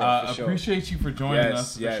back for sure. Appreciate you for joining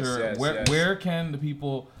us. For Yes, sure. yes, yes. Where can the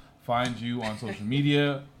people find you on social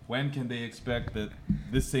media? When can they expect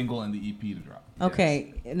this single and the EP to drop?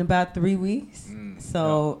 Okay, in about 3 weeks.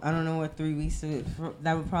 So I don't know what 3 weeks.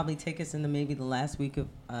 That would probably take us into maybe the last week of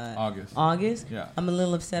August. Yeah. I'm a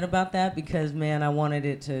little upset about that because man, I wanted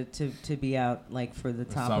it to be out like for the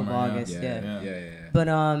top summer, of August. Yeah. But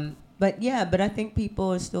I think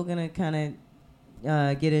people are still gonna kind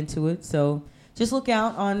of get into it. So just look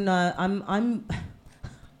out on. I'm.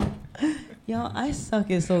 Yo, I suck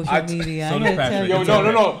at social media. So I does gotta Patrick. tell you.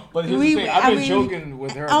 Yo, no. But here's the thing. I've been joking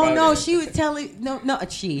with her. Oh about no, it. she was telling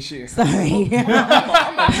she. Sorry,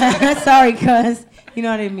 sorry, cuz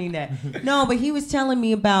I didn't mean that. No, but he was telling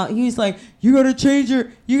me about. He was like, you gotta change your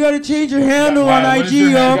handle on IG,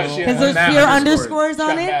 yo, because there's fewer underscores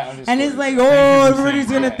on it, and it's like, everybody's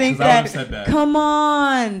gonna think that. Come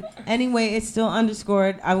on. Anyway, it's still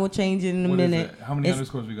underscored. I will change it in a minute. How many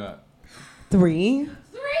underscores we got? 3.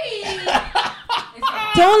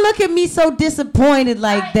 Don't look at me so disappointed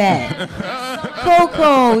like that.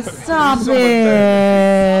 Coco, stop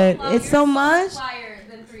it. It's so much.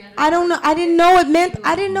 I don't know. I didn't know it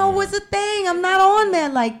was a thing. I'm not on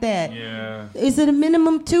that like that. Yeah. Is it a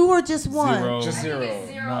minimum 2 or just 1? Zero. Just zero.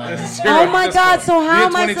 Oh my God. So how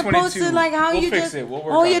am I supposed to We'll fix it. We'll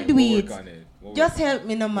work on it. We'll work on it. Just help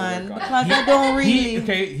me, no man, because I don't really.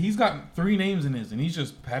 He's got 3 names in his, and he's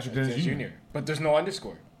just Patrick Dennis Jr. But there's no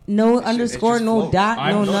underscore. No underscore, no dot,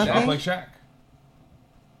 no nothing. I'm like Shaq.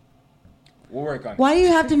 We'll work on it. Why do you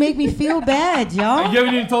have to make me feel bad, y'all? You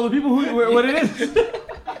haven't even told the people what it is.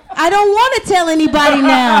 I don't want to tell anybody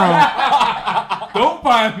now. Don't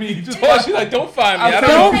find me. She's like, don't find me.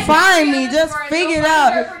 Don't find me. Just figure it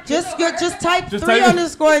out. Just type 3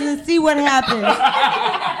 underscores and see what happens.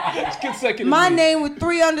 My name with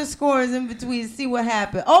 3 underscores in between. See what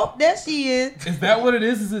happens. Oh, there she is. Is that what it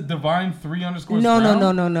is? Is it Divine 3 underscores? No. Brown?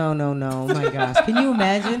 Oh my gosh. Can you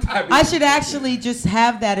imagine? I should actually just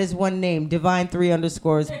have that as one name. Divine 3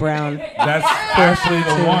 underscores Brown. That's actually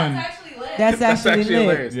the one. That's actually lit.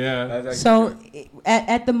 Hilarious. Yeah. So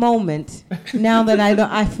at the moment, now that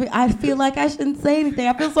I feel like I shouldn't say anything.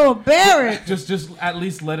 I feel so embarrassed. Just at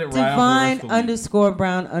least let it ride. Divine underscore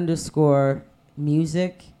Brown underscore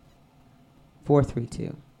music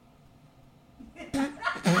 432.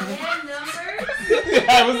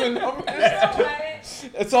 That was a number.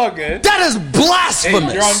 It's all good. That is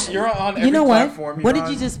blasphemous. Hey, you're on every You know what? platform. What did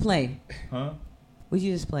you just play? Huh? What did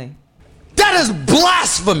you just play? That is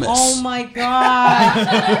blasphemous. Oh my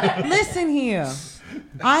God. Listen here.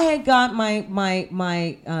 I had got my I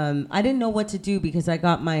didn't know what to do because I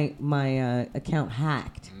got my account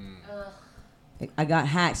hacked. I got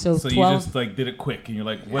hacked. So 12, you just like did it quick and you're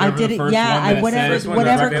like whatever I did the it. first Yeah, one that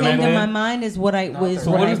whatever says, came to my mind is what I was. So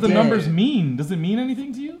what does the did. numbers mean? Does it mean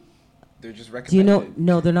anything to you? They're just recommended. Do you know?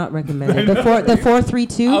 No, they're not recommended. The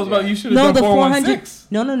 432. I was about you should have done 416.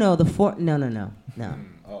 No. The 4. No.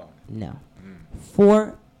 No.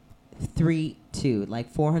 432, like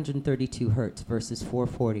 432 hertz versus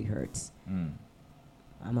 440 hertz. I'm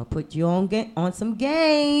gonna put you on some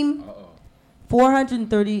game.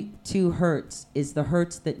 432 hertz is the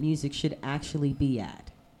hertz that music should actually be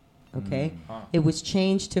at. Okay, it was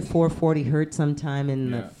changed to 440 hertz sometime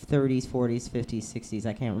in the 30s, 40s, 50s, 60s.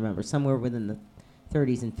 I can't remember. Somewhere within the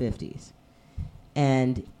 30s and 50s,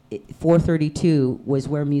 and 432 was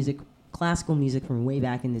where classical music from way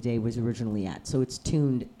back in the day was originally at. So it's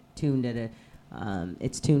tuned at a,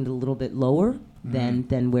 it's tuned a little bit lower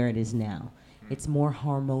than where it is now. it's more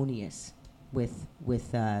harmonious with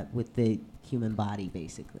the human body,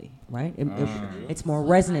 basically, right? It's more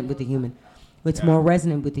resonant with the human. It's more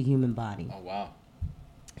resonant with the human body. Oh wow!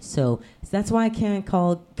 So that's why I can't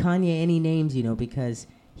call Kanye any names, because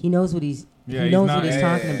he knows what he's Yeah, he knows he's what he's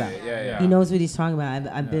not- talking about. yeah. He knows what he's talking about.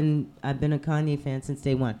 I've been a Kanye fan since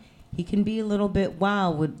day one. He can be a little bit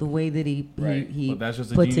wild with the way that he But that's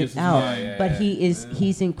just a puts genius it as out, well. but he's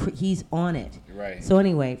on it. Right. So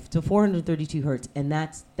anyway, to 432 hertz, and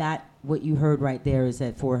that's what you heard right there is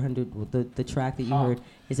at 400. The track that you heard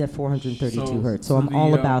is at 432 hertz. So I'm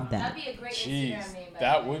all about that. That'd be a great Jeez, Instagram name.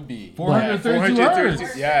 that would be 432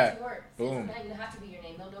 hertz. Yeah. Boom. That doesn't have to be your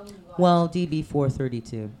name. They'll know who you are. Well, DB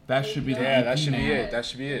 432. That should be the Yeah, EP that should be name. it. That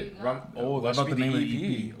should be it. What That about should the be name of the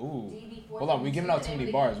the EP. Ooh. Hold on, we're giving out too many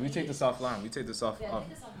bars. We take this offline. We take this off.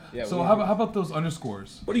 Yeah. So how about those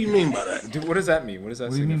underscores? What do you mean by that? Dude, what does that mean? What does that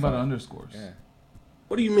What do you mean by the signify? underscores? Yeah.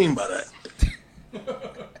 What do you mean by that?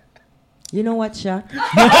 You know what, Chuck?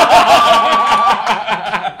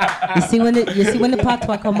 you see when the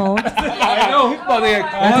patois come out? I know.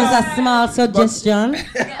 That is a small suggestion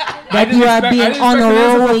that you are being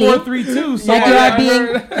unruly. unruly.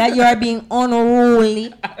 That you are being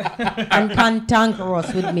unruly and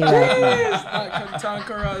cantankerous with me right now. It's not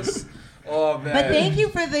cantankerous. Oh man. But thank you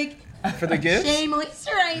for the gift. Shea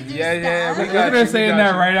moisturizer. Yeah. We Look got at her you, saying we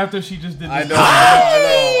that got right after she just did this. I know.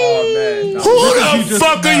 Oh man. No. Who the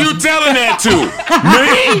fuck are you telling that to? Me?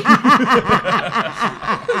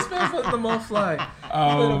 This man put them all fly.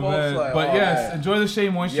 Oh man. But yes, enjoy the Shea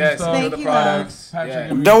Moisture Yes, stuff. enjoy the products. Patrick, Yeah.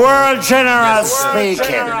 give me- The world general speaking.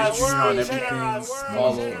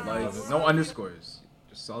 Follow, like, no underscores.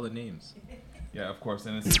 Just solid names. Yeah, of course.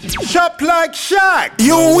 And it's Shop like Shaq.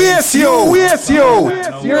 You waste you.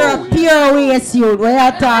 You're a pure waste youth. What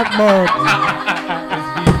you talk about? it's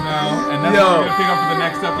deep now, and that's what we're gonna pick up for the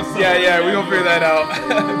next episode. Yeah, we gonna figure that out.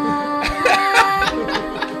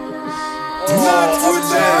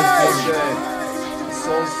 So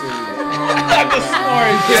silly. The snore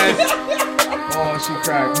is dead. Oh, she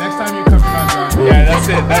cracked. Next time you come around, John. Yeah, that's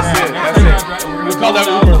it. We call that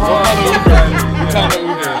Uber. We call that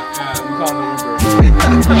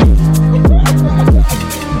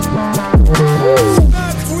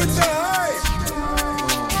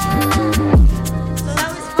So that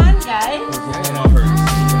was fun, guys.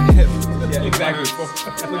 Yeah, exactly.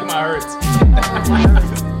 Look at my hurts. This one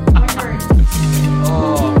hurts. This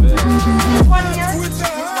one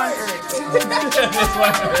hurts. This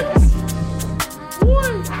one hurts.